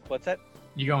 What's that?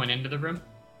 You going into the room?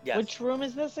 Yes. Which room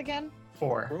is this again?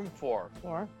 4. Room 4.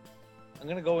 4. I'm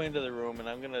gonna go into the room and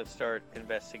I'm gonna start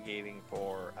investigating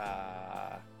for.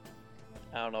 I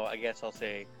don't know. I guess I'll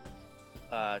say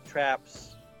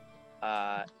traps.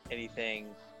 Anything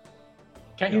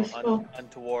Okay. Useful.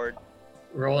 untoward.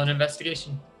 Roll an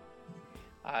investigation.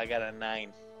 I got a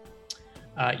 9.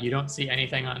 You don't see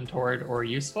anything untoward or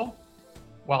useful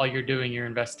while you're doing your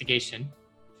investigation.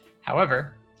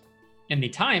 However, in the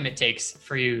time it takes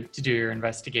for you to do your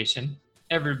investigation,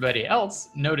 everybody else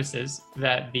notices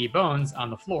that the bones on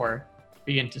the floor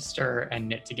begin to stir and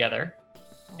knit together,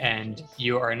 and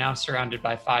you are now surrounded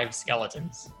by 5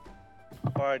 skeletons.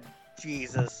 Oh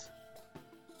Jesus.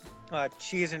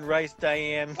 Cheese and rice,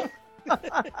 Diane.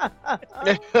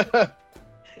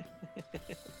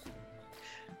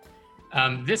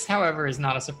 This, however, is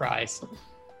not a surprise,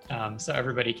 so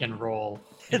everybody can roll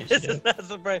This is initiative. not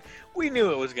surprising. We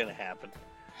knew it was gonna happen.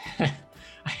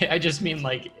 I just mean,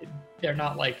 like, they're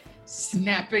not, like,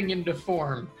 snapping into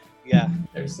form. Yeah.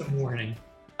 There's some warning.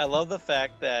 I love the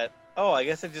fact that, I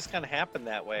guess it just kind of happened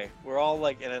that way. We're all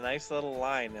like in a nice little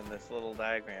line in this little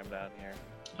diagram down here.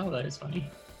 Oh, that is funny.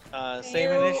 Same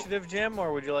You- initiative, Jim,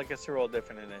 or would you like us to roll a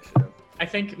different initiative? I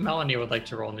think Melanie would like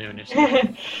to roll new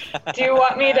initiative. Do you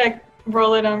want me to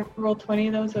roll it on roll 20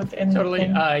 though, so it's in Totally.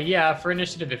 the thing? Yeah, for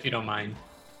initiative, if you don't mind.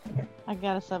 I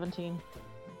got a 17.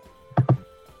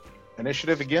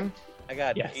 Initiative again. I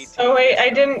got Yes. 18. Oh wait, I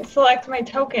didn't select my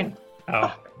token.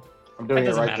 Oh, I'm that doing it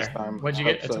doesn't right matter. this time. What'd you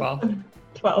I get? A hope so. 12?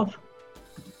 12.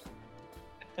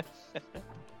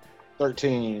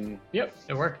 13. Yep,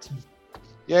 it worked.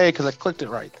 Yay, because I clicked it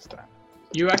right this time.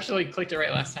 You actually clicked it right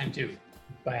last time, too,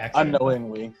 by accident.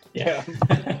 Unknowingly. Yeah.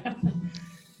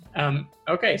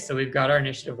 Okay, so we've got our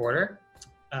initiative order.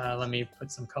 Let me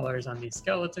put some colors on these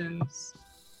skeletons.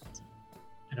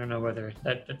 I don't know whether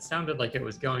that sounded like it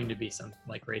was going to be some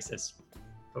like racist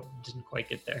but didn't quite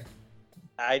get there.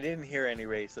 I didn't hear any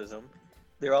racism.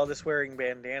 They're all just wearing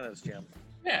bandanas, Jim.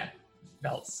 Yeah,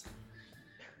 belts.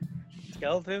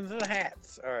 Skeletons and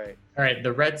hats. All right. All right,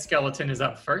 the red skeleton is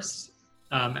up first.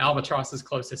 Albatross is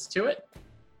closest to it.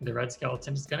 The red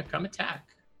skeleton is going to come attack.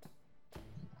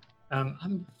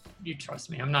 You trust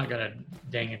me, I'm not going to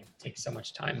dang it take so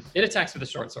much time. It attacks with a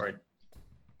short sword.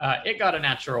 It got a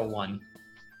natural 1.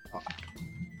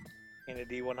 And a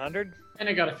D100? And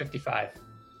it got a 55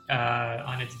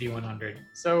 on its D100.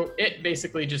 So it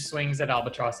basically just swings at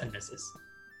Albatross and misses.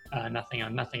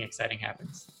 Nothing exciting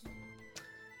happens.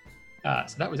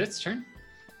 So that was its turn.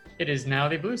 It is now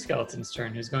the blue skeleton's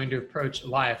turn, who's going to approach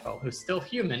Liafel, who's still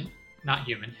human, not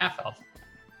human, half elf.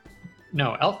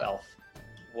 No, elf.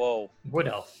 Whoa. Wood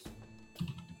elf.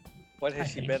 What has I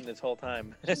she think. been this whole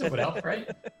time? She's a wood elf, right?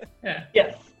 Yeah.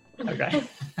 Yes. Okay.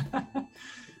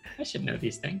 I should know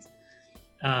these things.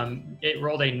 It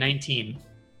rolled a 19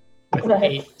 with Nice.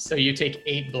 8, so you take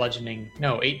 8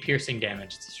 piercing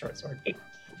damage. It's a short sword.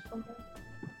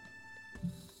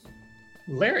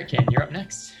 Larrikin, you're up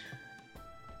next.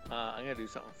 I'm going to do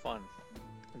something fun.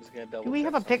 I'm just going to double Do we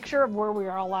have a picture of where we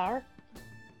all are?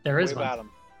 There is Way one.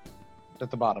 bottom. At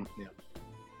the bottom. Yeah.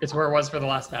 It's where it was for the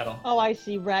last battle. Oh, I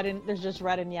see. Red and there's just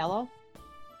red and yellow.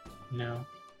 No.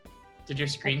 Did your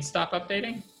screen stop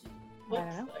updating?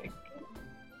 Looks know. like.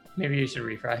 Maybe you should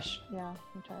refresh. Yeah,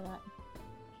 let me try that.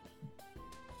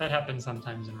 That happens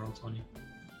sometimes in Roll20.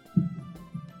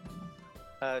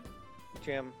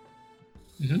 Jim,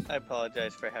 Mhm. I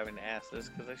apologize for having to ask this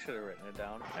because I should have written it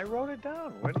down. I wrote it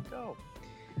down. Where'd it go?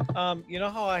 You know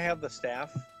how I have the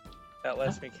staff that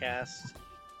lets me cast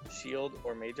shield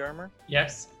or mage armor?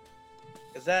 Yes?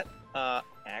 Is that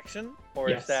action or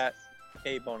Yes. is that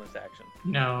a bonus action?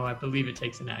 No, I believe it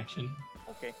takes an action.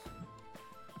 Okay.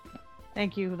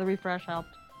 Thank you. The refresh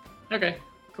helped. Okay,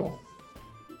 cool.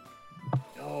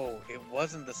 No, it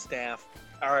wasn't the staff.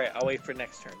 All right, I'll wait for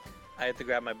next turn. I have to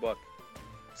grab my book.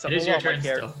 It is your about my turn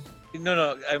char- still.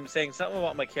 No, I'm saying something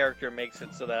about my character makes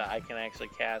it so that I can actually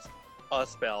cast a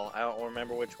spell. I don't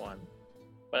remember which one,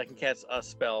 but I can cast a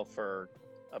spell for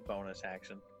a bonus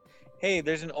action. Hey,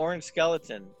 there's an orange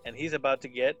skeleton, and he's about to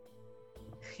get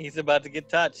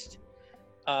touched.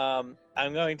 I'm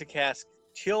going to cast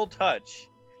Chill Touch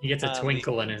He gets a the-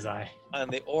 twinkle in his eye. on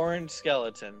the orange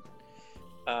skeleton.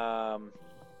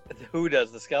 Who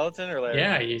does, the skeleton or Larry?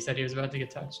 Yeah, you said he was about to get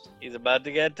touched. He's about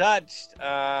to get touched.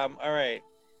 All right.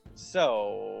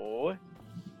 So,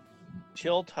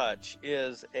 Chill Touch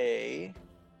is a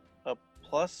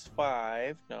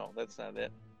 +5. No, that's not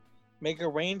it. Make a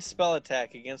ranged spell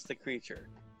attack against the creature.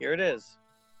 Here it is.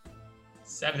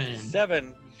 7.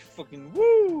 7. Fucking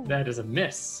woo! That is a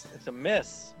miss. It's a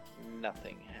miss.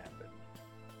 Nothing happened.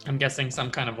 I'm guessing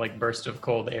some kind of like burst of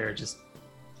cold air just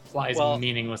flies Well-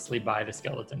 meaninglessly by the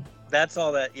skeleton. That's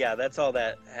all that. Yeah, that's all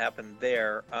that happened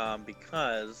there.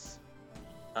 Because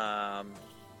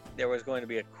there was going to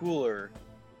be a cooler,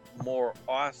 more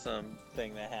awesome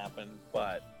thing that happened,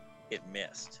 but it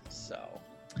missed. So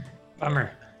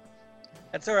Bummer.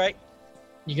 that's all right.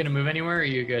 You gonna move anywhere or are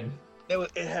you good?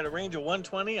 It had a range of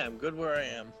 120. I'm good where I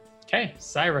am. Okay,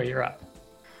 Syra, you're up.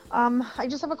 I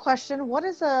just have a question. What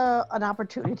is an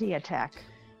opportunity attack?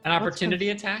 An opportunity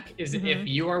attack is Mhm. if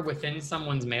you are within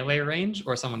someone's melee range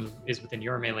or someone is within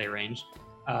your melee range.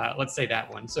 Let's say that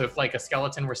one. So if like a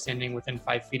skeleton were standing within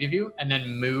 5 feet of you and then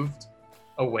moved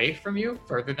away from you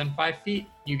further than 5 feet,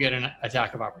 you get an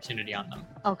attack of opportunity on them.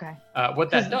 Okay. What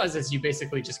that does is you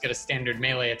basically just get a standard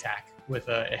melee attack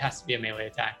it has to be a melee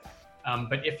attack.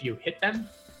 But if you hit them,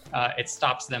 it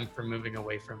stops them from moving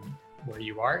away from where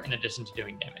you are in addition to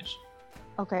doing damage.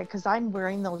 Okay, because I'm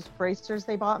wearing those bracers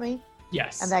they bought me,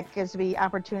 Yes. and that gives me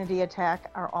opportunity attack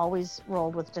are always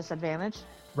rolled with disadvantage.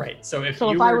 Right. So if So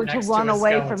you if I were were to next run a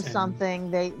away from skeleton-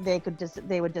 something,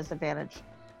 they would disadvantage.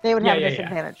 They would Yeah, have yeah, a yeah.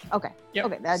 disadvantage. Okay. Yep.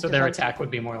 Okay. That so just their like- attack would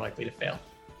be more likely to fail.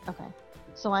 Okay.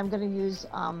 So I'm gonna use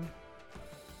I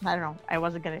don't know.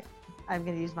 I'm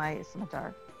gonna use my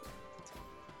scimitar.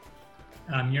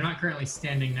 You're not currently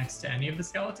standing next to any of the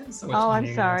skeletons, so which Oh, one I'm are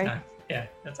you gonna sorry. attack? Yeah,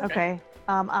 that's okay.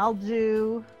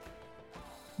 Okay.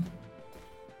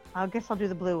 I guess I'll do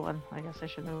the blue one. I guess I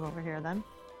should move over here then.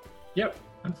 Yep.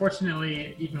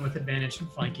 Unfortunately, even with advantage from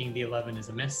flanking, the 11 is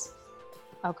a miss.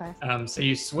 Okay. So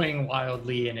you swing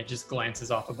wildly and it just glances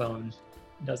off a bone.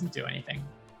 Doesn't do anything.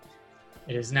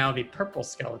 It is now the purple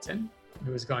skeleton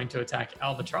who is going to attack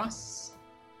Albatross.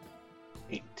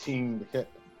 18 to hit.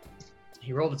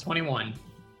 He rolled a 21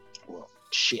 Well,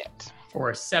 shit.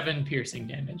 for 7 piercing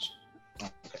damage.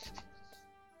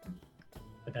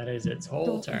 But that is its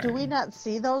whole turn. Do we not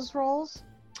see those rolls?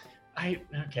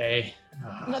 Okay.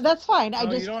 No, that's fine. I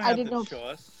No, just you don't I have didn't to know show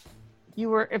us.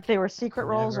 if they were secret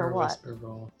rolls or Never what. whisper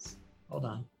rolls. Hold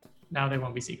on. Now they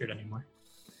won't be secret anymore.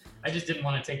 I just didn't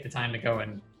want to take the time to go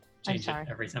and change it sorry.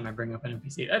 every time I bring up an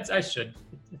NPC. I should.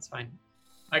 It's fine.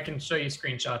 I can show you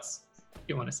screenshots if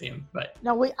you want to see them, but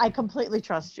No, I completely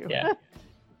trust you. yeah.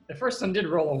 The first one did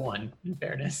roll a 1, in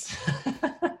fairness.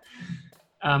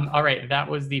 All right, that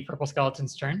was the purple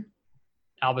skeleton's turn.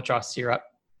 Albatross, you're up.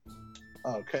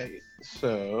 Okay,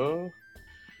 so,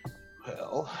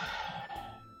 well,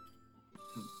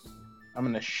 I'm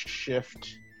going to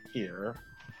shift here,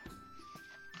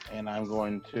 and I'm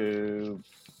going to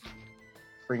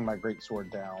bring my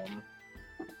greatsword down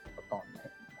upon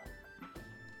him.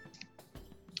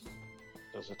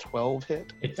 Does a 12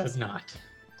 hit? It does not,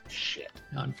 Shit.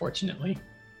 unfortunately.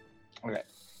 Okay,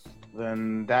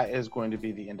 then that is going to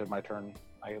be the end of my turn.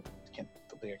 I don't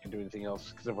think I can do anything else,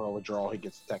 because if I roll a draw, he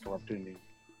gets attack of opportunity.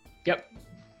 Yep.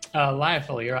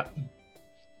 Liafel, you're up.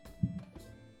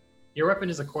 Your weapon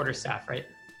is a quarterstaff, right?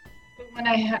 The one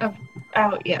I have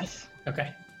out, yes.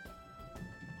 Okay.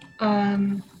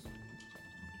 I'm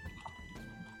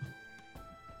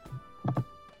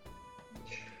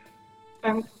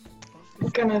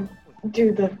gonna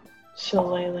do the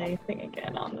shillelagh thing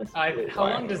again on this. blue How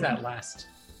long one. does that last?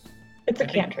 It's a I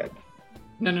think- cantrip.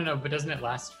 No, but doesn't it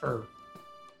last for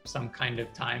some kind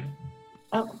of time?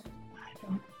 Oh,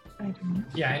 I don't know.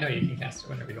 Yeah, I know you can cast it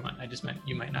whenever you want. I just meant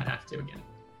you might not have to again.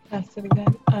 Cast it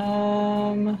again.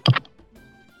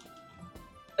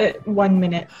 1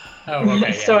 minute. Oh, okay.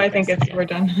 Yeah, So you I think cast it we're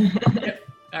again. done.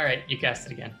 All right, you cast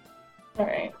it again. All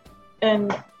right,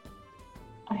 and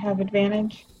I have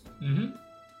advantage. Mm-hmm.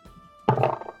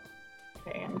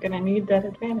 Okay, I'm gonna need that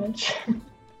advantage.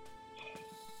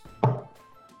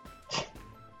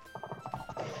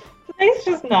 Today's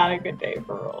just not a good day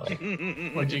for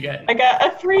rolling. What'd you get? I got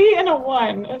a 3 and a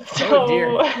 1. So dear.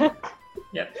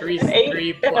 Yep, an 8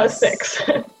 3 and a plus 6.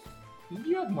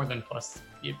 You have more than plus.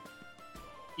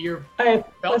 Your I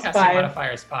plus spellcasting 5.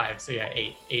 modifier is 5, so yeah,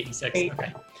 8 and 6. 8.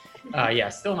 Okay. Yeah,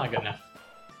 still not good enough.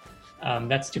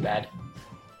 That's too bad.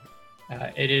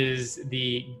 It is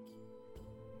the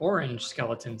orange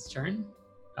skeleton's turn.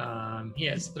 He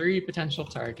has 3 potential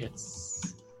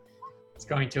targets. It's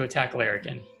going to attack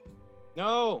Larrikin.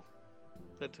 No,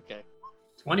 that's okay.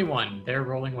 21. They're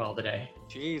rolling well today.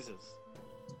 Jesus.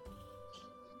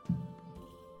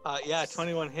 Yeah,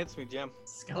 21 hits me, Jim.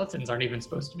 Skeletons aren't even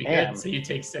supposed to be Damn. good, so you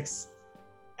take 6.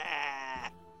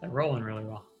 Ah. They're rolling really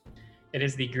well. It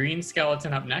is the green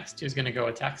skeleton up next who's going to go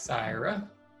attack Syra.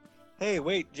 Hey,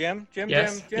 wait, Jim.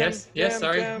 Yes,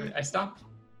 sorry. Jim. I stopped.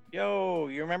 Yo,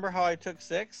 you remember how I took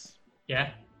 6? Yeah.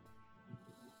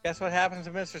 Guess what happens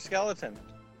to Mr. Skeleton?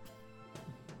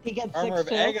 He gets Armor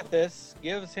 6 of too. Agathis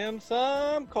gives him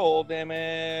some cold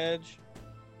damage.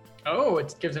 Oh,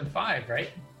 it gives him 5, right?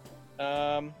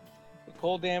 The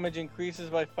cold damage increases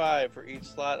by 5 for each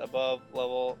slot above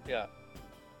level. Yeah.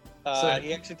 So-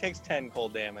 He actually takes 10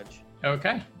 cold damage.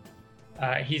 Okay.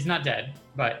 He's not dead,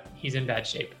 but he's in bad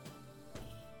shape.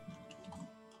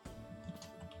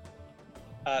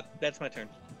 That's my turn.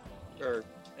 Or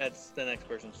that's the next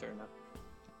person's turn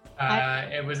now.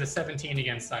 It was a 17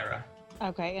 against Syra.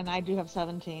 Okay, and I do have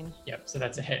 17. Yep, so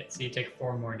that's a hit. So you take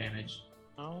 4 more damage.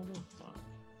 Oh, fuck.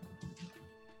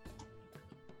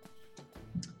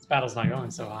 This battle's not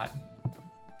going so hot.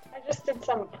 I just did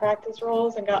some practice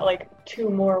rolls and got like 2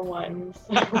 more ones.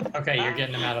 Okay, you're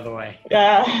getting him out of the way.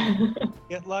 Yeah.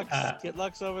 Get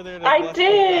Lux over there. To I bless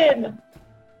did.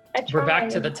 We're back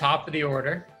to the top of the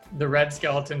order. The red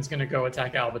skeleton's going to go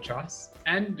attack Albatross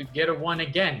and get a 1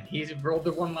 again. He's rolled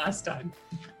the 1 last time.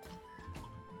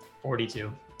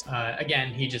 42.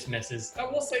 Again, he just misses.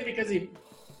 We'll say because he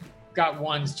got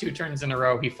 1s 2 turns in a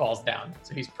row, he falls down.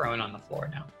 So he's prone on the floor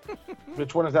now.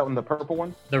 Which one is that one? The purple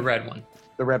one? The red one.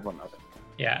 The red one, okay.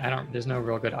 Yeah, there's no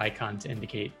real good icon to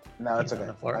indicate No, he's it's on okay.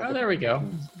 the floor. Oh, there we go.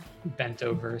 Bent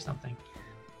over or something.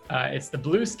 It's the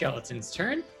blue skeleton's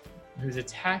turn. Who's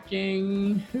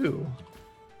attacking who?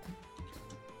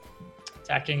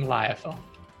 Attacking Liafel.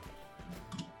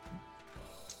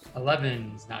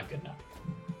 11 is not good enough.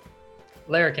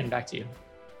 Larrikin, back to you.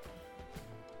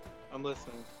 I'm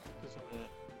listening. Just a minute.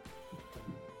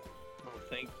 Oh,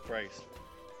 thank Christ.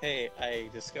 Hey, I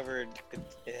discovered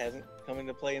it hasn't come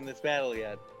into play in this battle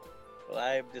yet. But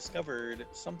I've discovered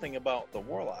something about the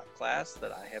Warlock class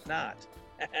that I have not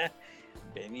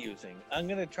been using. I'm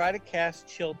going to try to cast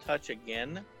Chill Touch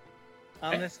again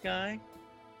on Okay. this guy.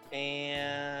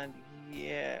 And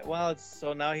yeah, well,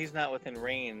 so now he's not within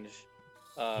range.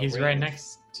 He's right range.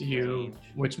 next to you, range.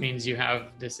 which means you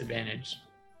have disadvantage.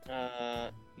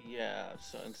 Yeah,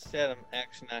 so instead I'm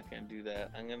actually not going to do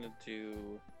that. I'm going to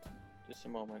do... Just a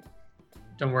moment.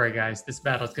 Don't worry, guys. This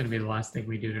battle is going to be the last thing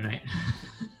we do tonight.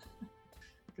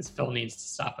 Because Phil needs to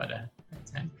stop at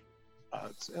 10.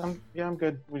 I'm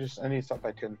good. I need to stop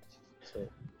by 10. So.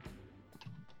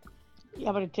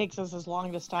 Yeah, but it takes us as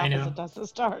long to stop I know. as it does to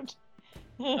start.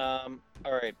 All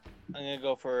right. I'm going to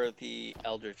go for the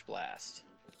Eldritch Blast.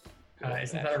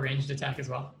 Isn't that a ranged attack as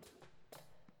well?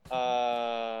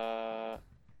 Oh,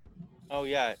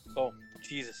 yeah. Oh,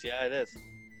 Jesus. Yeah, it is.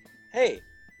 Hey,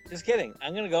 just kidding.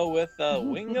 I'm going to go with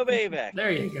Wing of Avex.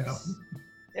 There you go.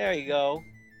 There you go.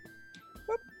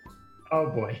 Oh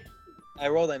boy. I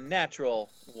rolled a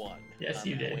natural 1. Yes, on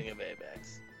you the did. Wing of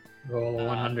Avex. Roll a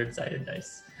 100-sided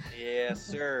dice. Yes,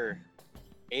 sir.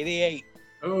 88.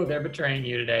 Oh, they're betraying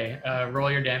you today.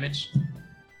 Roll your damage.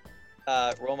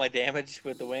 Roll my damage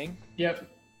with the wing. Yep.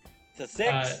 It's a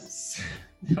 6.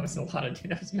 That was a lot of.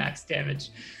 That was max damage.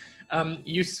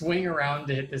 You swing around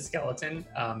to hit the skeleton.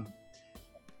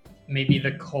 Maybe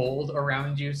the cold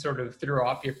around you sort of threw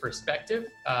off your perspective,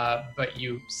 but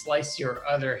you slice your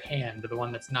other hand, the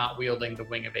one that's not wielding the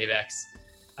Wing of Avex,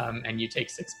 and you take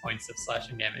 6 points of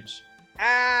slashing damage.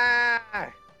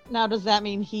 Ah! Now, does that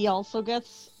mean he also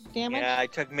gets damage? Yeah, I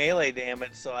took melee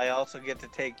damage, so I also get to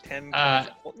take 10.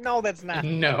 No, that's not.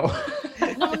 No.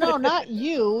 No, not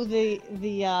you. No,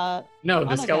 the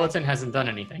other skeleton hasn't done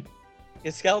anything.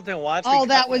 His skeleton watched me Oh, cut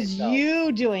that was myself.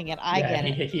 you doing it. I Yeah,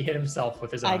 get it. He hit himself with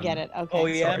his own. I get it. Okay. Oh,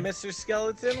 yeah, Sword. Mr.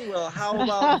 Skeleton? Well, how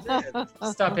about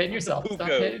this? Stop hitting yourself. Stop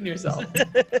Buko. hitting yourself.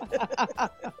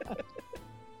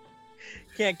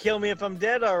 Can't kill me if I'm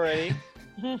dead already.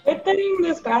 Good thing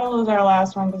this battle is our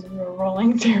last one because we were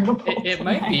rolling terrible. It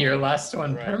might be your last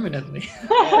one Right. permanently.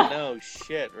 Yeah, no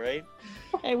shit, right?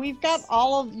 Hey, you've got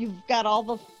all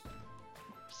the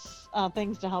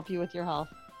things to help you with your health.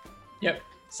 Yep.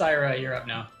 Syra, you're up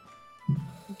now.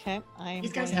 Okay,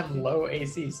 These guys have low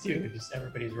ACs too. Just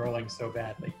everybody's rolling so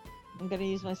badly. I'm gonna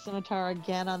use my scimitar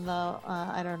again on the.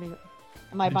 I don't even.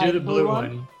 Am I Do by the blue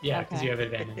one? one. Yeah, because Okay. you have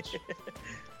advantage.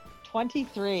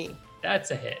 23.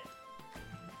 That's a hit.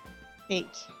 8.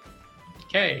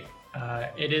 Okay.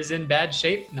 It is in bad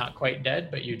shape, not quite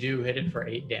dead, but you do hit it for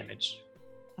 8 damage.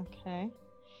 Okay.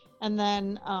 And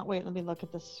then wait, let me look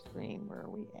at the screen. Where are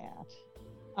we at?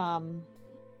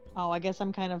 Oh, I guess I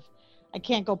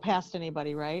can't go past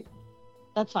anybody, right?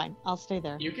 That's fine. I'll stay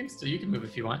there. You can move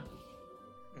if you want.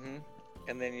 Hmm.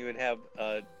 And then you would have,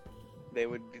 they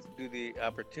would do the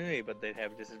opportunity, but they'd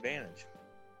have disadvantage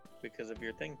because of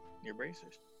your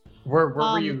bracers. Where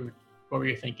were you? What were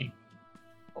you thinking?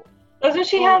 Doesn't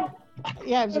she have?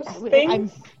 Yeah, Those I'm,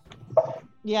 things?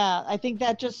 yeah. I think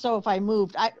that just so if I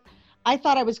moved, I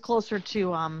thought I was closer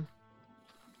to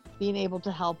being able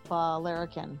to help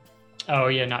Larrikin. Oh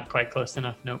yeah, not quite close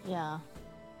enough. Nope. Yeah.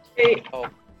 Wait, Well,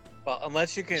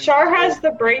 unless you can. Char has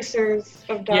the bracers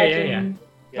of Yeah, dodging. yeah.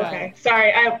 Yeah. Okay,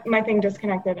 sorry, my thing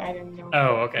disconnected. I didn't know.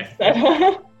 Oh,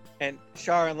 okay. And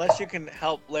Char, unless you can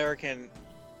help Larrikin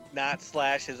not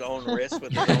slash his own wrist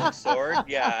with his own sword,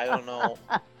 yeah, I don't know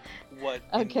what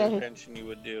Okay. intervention you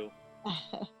would do.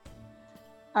 All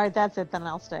right, that's it. Then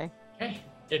I'll stay. Okay.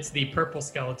 It's the purple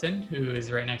skeleton who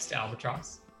is right next to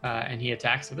Albatross, and he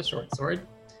attacks with a short sword.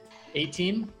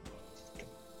 18.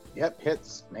 Yep,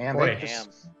 hits. Man, Boy. Damn.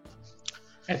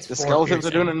 That's the 4 skeletons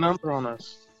are piercing. doing a number on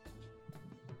us.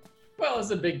 Well,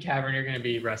 it's a big cavern. You're going to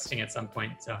be resting at some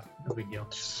point, so no big deal.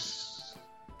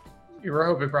 You were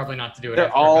hoping probably not to do it. They're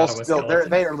after a all battle with still. skeletons.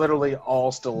 They are literally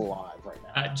all still alive right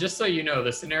now. Just so you know,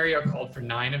 the scenario called for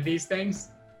 9 of these things,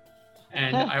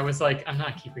 and I was like, I'm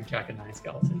not keeping track of 9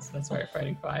 skeletons. That's why we're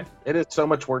fighting 5. It is so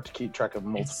much work to keep track of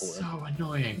It's multiple. so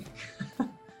annoying.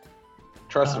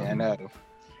 Trust me, I know.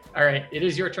 All right, it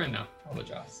is your turn now,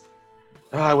 Albatross.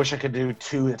 Oh, I wish I could do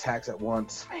 2 attacks at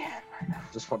once. Man, I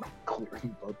just want to clear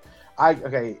them both.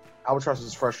 Okay, Albatross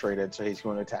is frustrated, so he's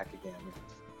going to attack again.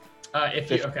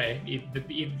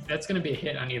 That's going to be a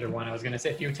hit on either one. I was going to say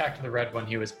if you attacked the red one,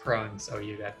 he was prone, so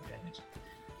you got advantage.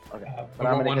 Okay,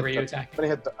 But what one were you attacking?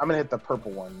 I'm gonna hit the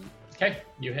purple one, Okay,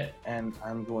 you hit. and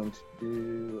I'm going to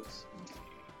do let's see,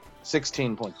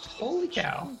 16 points. Holy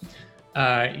cow!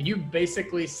 You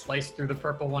basically slice through the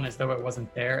purple one as though it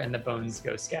wasn't there, and the bones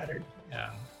go scattered.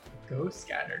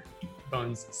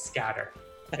 Bones scatter.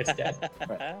 It's dead.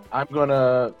 I'm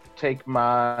gonna take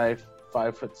my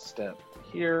 5-foot step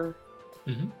here.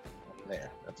 Mhm. There.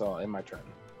 That's all in my turn.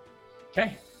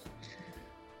 Okay.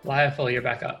 Liafel, you're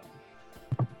back up.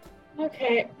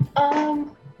 Okay,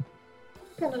 gonna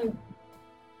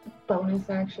bonus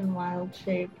action wild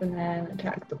shape and then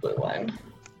attack the blue one.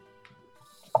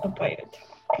 A bite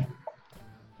attack.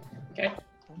 Okay.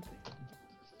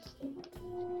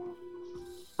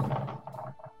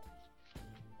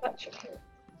 That should hit.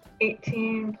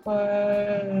 18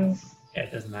 plus. Yeah,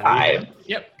 it doesn't matter. 5.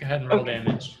 Yep, go ahead and roll Okay.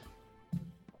 damage.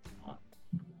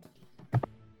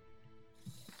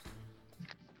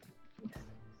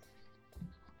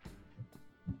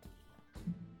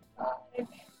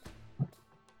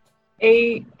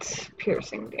 8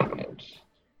 piercing damage.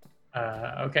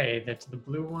 Okay, that's the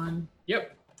blue one.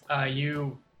 Yep.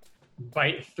 You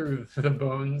bite through the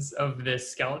bones of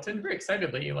this skeleton very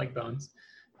excitedly. You like bones.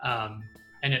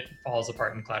 And it falls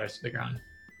apart and clatters to the ground.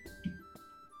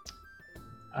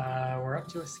 We're up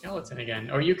to a skeleton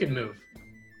again. Or you can move.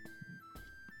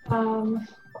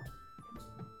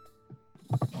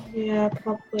 Yeah,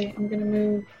 probably. I'm gonna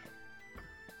move.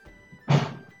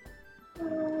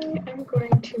 I'm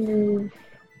going to move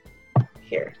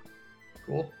here.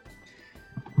 Cool.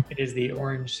 It is the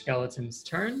orange skeleton's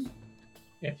turn.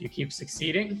 If you keep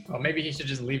succeeding, well, maybe he should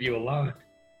just leave you alone.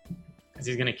 Because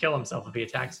he's going to kill himself if he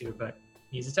attacks you, but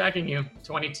he's attacking you.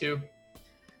 22.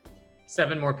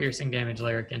 7 more piercing damage,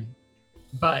 Larrikin.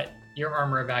 But your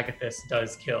Armor of Agathis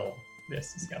does kill this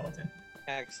skeleton.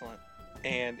 Excellent.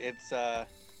 And it's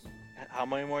how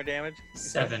many more damage?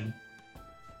 7.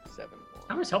 7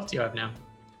 How more. much health do you have now?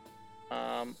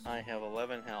 I have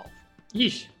 11 health.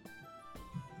 Yeesh.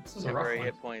 This is a rough Temporary one.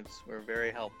 hit points were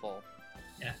very helpful.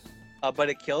 Yeah. But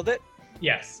it killed it?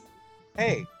 Yes.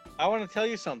 Hey, I want to tell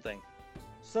you something.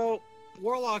 So,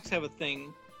 warlocks have a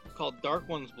thing called Dark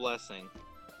One's Blessing.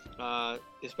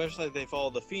 Especially if they follow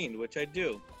the Fiend, which I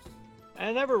do. And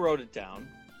I never wrote it down.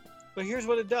 But here's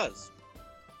what it does.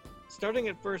 Starting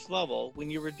at first level, when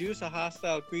you reduce a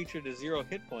hostile creature to 0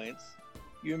 hit points,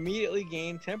 you immediately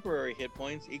gain temporary hit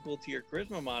points equal to your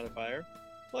charisma modifier,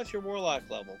 plus your warlock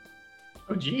level.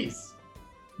 Oh, jeez.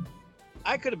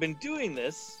 I could have been doing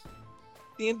this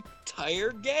the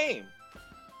entire game.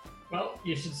 Well,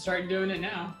 you should start doing it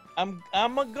now. I'm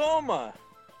a Goma.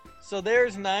 So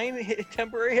there's 9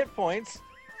 temporary hit points.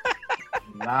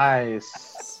 Nice.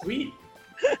 Sweet.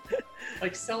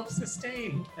 Like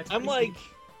self-sustained. That's I'm pretty like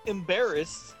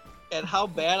embarrassed at how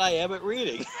bad I am at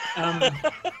reading.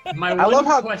 My I love one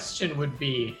how- question would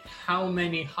be, how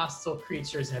many hostile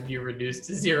creatures have you reduced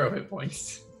to 0 hit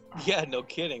points? Yeah, no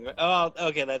kidding. Oh,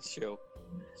 okay, that's true.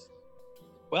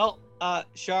 Well,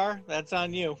 Shar, that's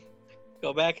on you.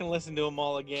 Go back and listen to them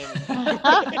all again.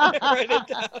 Write it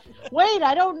down. Wait,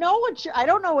 I don't know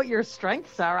what your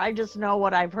strengths are. I just know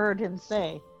what I've heard him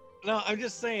say. No, I'm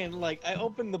just saying, like, I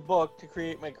opened the book to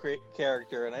create my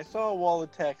character, and I saw a wall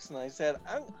of text, and I said,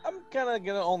 I'm kind of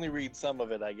gonna only read some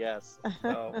of it, I guess.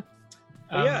 So,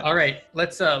 yeah. All right,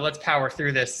 let's power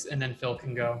through this, and then Phil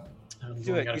can go. We've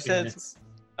Do only it. got a You few said- minutes.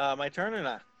 my turn or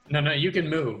not? No, you can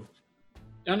move.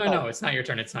 No, Oh. it's not your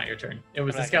turn. It's not your turn. It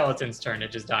was I'm the not skeleton's turn. It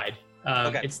just died.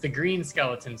 Okay. It's the green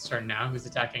skeleton's turn now, who's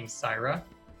attacking Syra.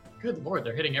 Good lord,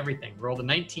 they're hitting everything. Rolled a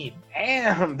 19.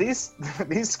 Damn, these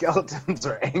skeletons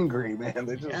are angry, man.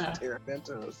 They just Yeah. tear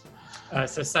into us.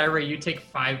 So Syra, you take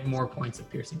 5 more points of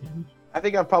piercing damage. I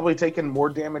think I've probably taken more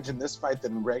damage in this fight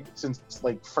than since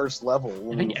like first level.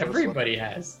 I think everybody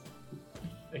has,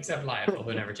 except Lyafil,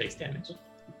 who never takes damage.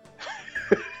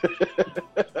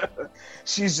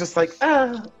 She's just like,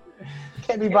 can't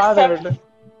be bothered.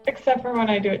 Except for when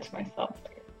I do it to myself.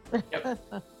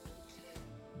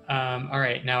 All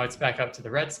right, now it's back up to the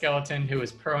red skeleton, who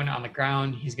is prone on the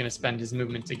ground. He's going to spend his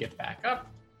movement to get back up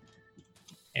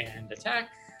and attack.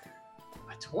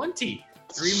 A 20.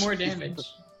 3 more damage.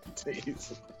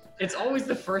 Jeez. It's always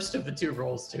the first of the 2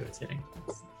 rolls, too. It's hitting.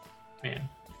 Man.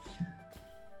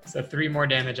 So 3 more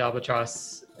damage,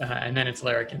 Albatross, and then it's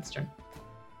Larrikin's turn.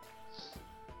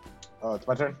 Oh, it's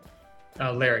my turn?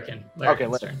 Larrikin's Okay,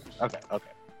 turn. Okay.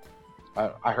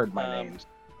 I heard my names.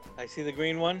 I see the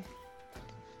green one.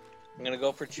 I'm gonna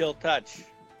go for Chill Touch.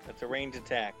 That's a range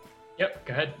attack. Yep,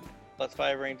 go ahead.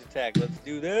 +5 range attack. Let's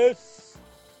do this.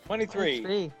 23.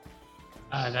 3.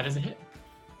 That is a hit.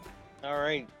 All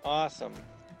right, awesome.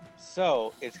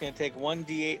 So it's gonna take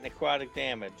 1d8 necrotic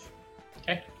damage.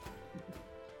 Okay.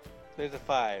 There's a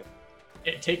 5.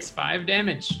 It takes 5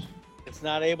 damage. It's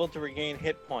not able to regain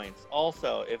hit points.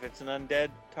 Also, if it's an undead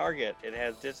target, it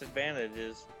has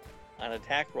disadvantages on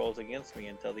attack rolls against me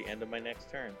until the end of my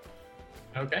next turn.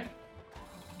 Okay.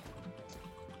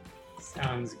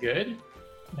 Sounds good.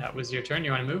 That was your turn.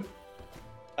 You want to move?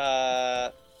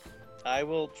 I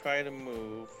will try to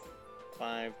move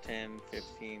 5, 10,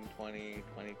 15, 20,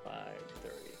 25,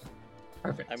 30.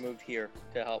 Perfect. I moved here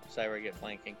to help Syra get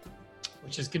flanking.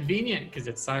 Which is convenient because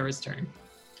it's Syra's turn.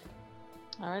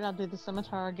 All right, I'll do the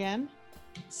scimitar again.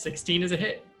 16 is a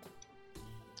hit.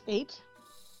 8.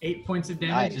 8 points of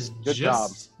damage Nice. is Good job.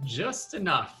 just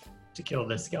enough to kill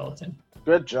this skeleton.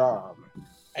 Good job.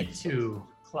 It too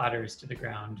clatters to the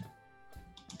ground.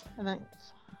 And then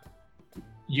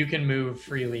You can move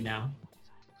freely now,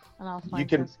 I'll You find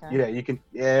can, this guy.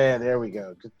 yeah, there we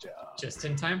go. Good job. just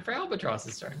in time for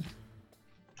Albatross's turn.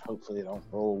 Hopefully they don't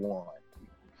roll 1.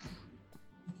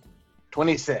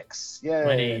 26.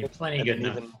 Yay. Plenty And good then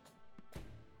enough. even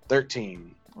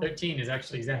 13. 13 is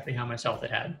actually exactly how much health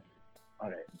it had.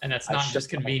 Okay. And that's I not should- just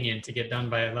convenient to get done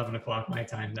by 11 o'clock my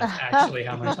time. That's actually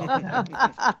how much health it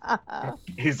had.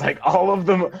 He's like, all of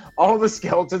the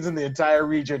skeletons in the entire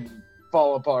region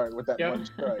fall apart with that Yep. one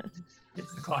strike.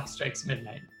 It's the clock strikes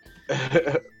midnight.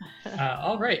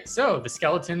 All right, so the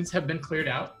skeletons have been cleared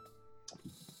out,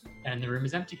 and the room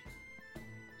is empty.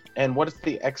 And what is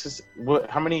the access?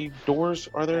 How many doors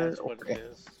are there? That's what it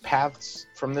is. Paths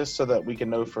from this so that we can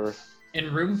know for.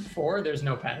 In room 4, there's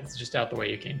no paths, just out the way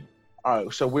you came. Oh,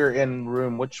 so we're in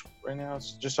room which right now?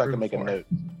 Just so I Room can make 4. a note.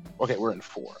 Okay, we're in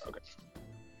 4. Okay,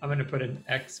 I'm going to put an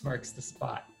X marks the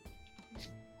spot.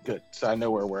 good. So I know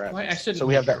where we're at. Well, I shouldn't so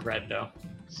we have make that. it red, though.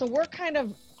 So we're kind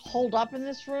of holed up in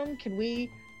this room. Can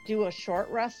we do a short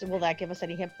rest? And will that give us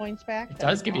any hit points back? It that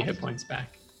does we give you hit lost? points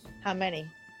back. How many?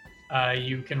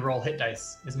 You can roll hit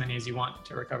dice, as many as you want,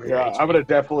 to recover your Yeah,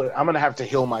 HP. I'm gonna have to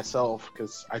heal myself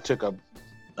because I took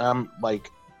like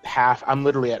half. I'm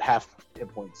literally at half hit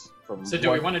points from. So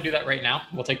do we want to do that right now?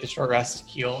 We'll take the short rest,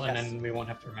 heal, and Yes. then we won't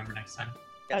have to remember next time.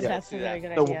 Yes, That's let's a do very that.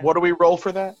 good So idea. what do we roll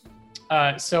for that?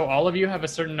 So all of you have a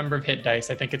certain number of hit dice.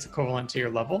 I think it's equivalent to your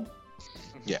level.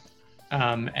 Yeah.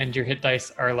 And your hit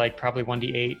dice are like probably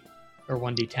 1d8 or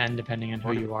 1d10, depending on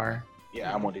who you are.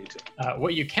 Yeah, I'm 1d2.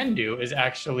 What you can do is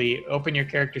actually open your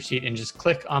character sheet and just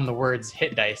click on the words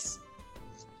hit dice.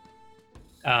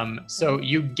 So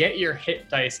you get your hit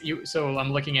dice. So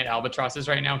I'm looking at Albatross's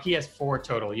right now. He has 4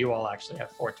 total. You all actually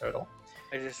have 4 total.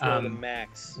 I just rolled a Um,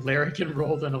 max. Larrikin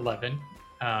rolled an 11.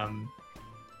 Oh,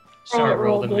 Char it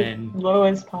rolled a rolled as min. low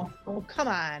as possible. Come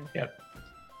on.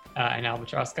 And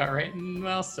Albatross got right.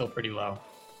 Well, still pretty low.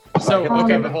 So,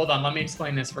 okay, but hold on. Let me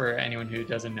explain this for anyone who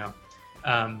doesn't know.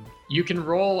 You can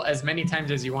roll as many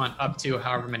times as you want, up to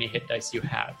however many hit dice you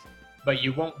have. But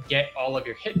you won't get all of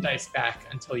your hit dice back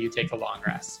until you take a long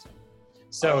rest.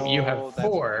 So you Oh, have that's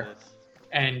what 4, it is.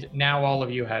 and now all of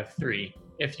you have 3.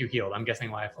 If you healed. I'm guessing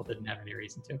Lionel didn't have any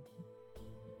reason to.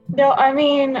 No, I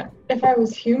mean, if I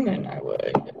was human, I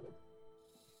would.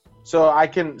 So I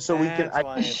can. So we can. That's I,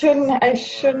 why I it's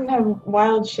shouldn't have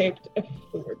wild shaped if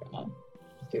we were gonna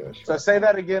do a so short. say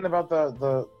that again about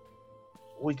the.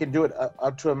 We can do it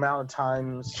up to amount of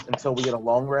times until we get a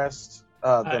long rest.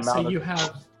 The amount So of, you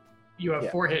have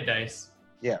Yeah. 4 hit dice.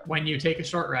 Yeah. When you take a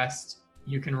short rest,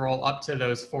 you can roll up to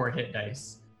those 4 hit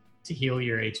dice to heal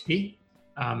your HP.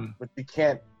 but you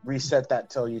can't reset that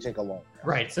till you take a long rest.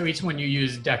 Right. So each one you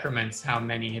use decrements how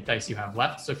many hit dice you have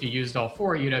left. So if you used all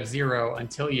 4, you'd have 0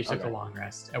 until you took Okay. a long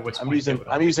rest. At which I'm point using. it would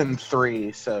I'm using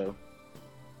 3. So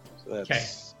that's. Okay.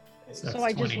 So So that's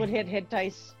I just 20. would hit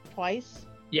dice twice.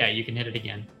 Yeah, you can hit it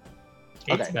again.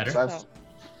 8's Okay, better. so that's- So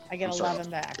I get I'm sorry.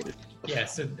 11 back. Yeah,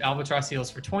 so Albatross heals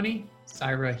for 20,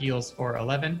 Syra heals for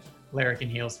 11, Larrikin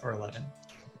heals for 11.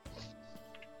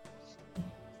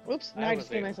 Oops, I now I was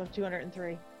just gave able- myself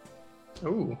 203.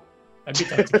 Ooh, that'd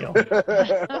be tough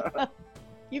to kill.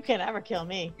 You can't ever kill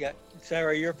me. Yeah,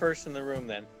 Sarah, you're first in the room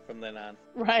then, from then on.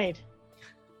 Right.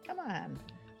 Come on.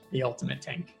 The ultimate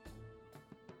tank.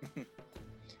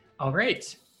 All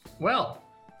right. Well,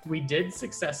 we did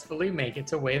successfully make it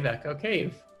to Wave Echo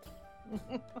Cave,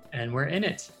 and we're in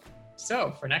it.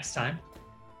 So for next time,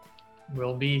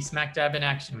 we'll be smack dab in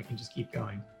action. We can just keep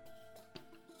going.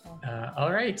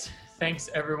 All right. Thanks,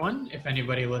 everyone. If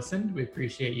anybody listened, we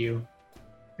appreciate you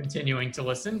continuing to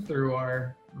listen through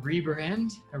our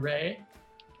rebrand. Hooray.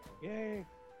 Yay.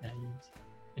 And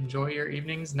enjoy your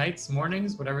evenings, nights,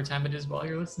 mornings, whatever time it is while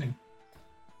you're listening.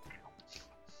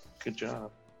 Good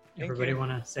job. Thank Everybody you.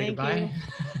 want to say Thank goodbye?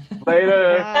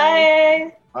 Later.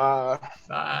 Bye. Bye.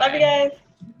 Bye. Love you guys.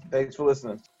 Thanks for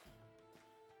listening.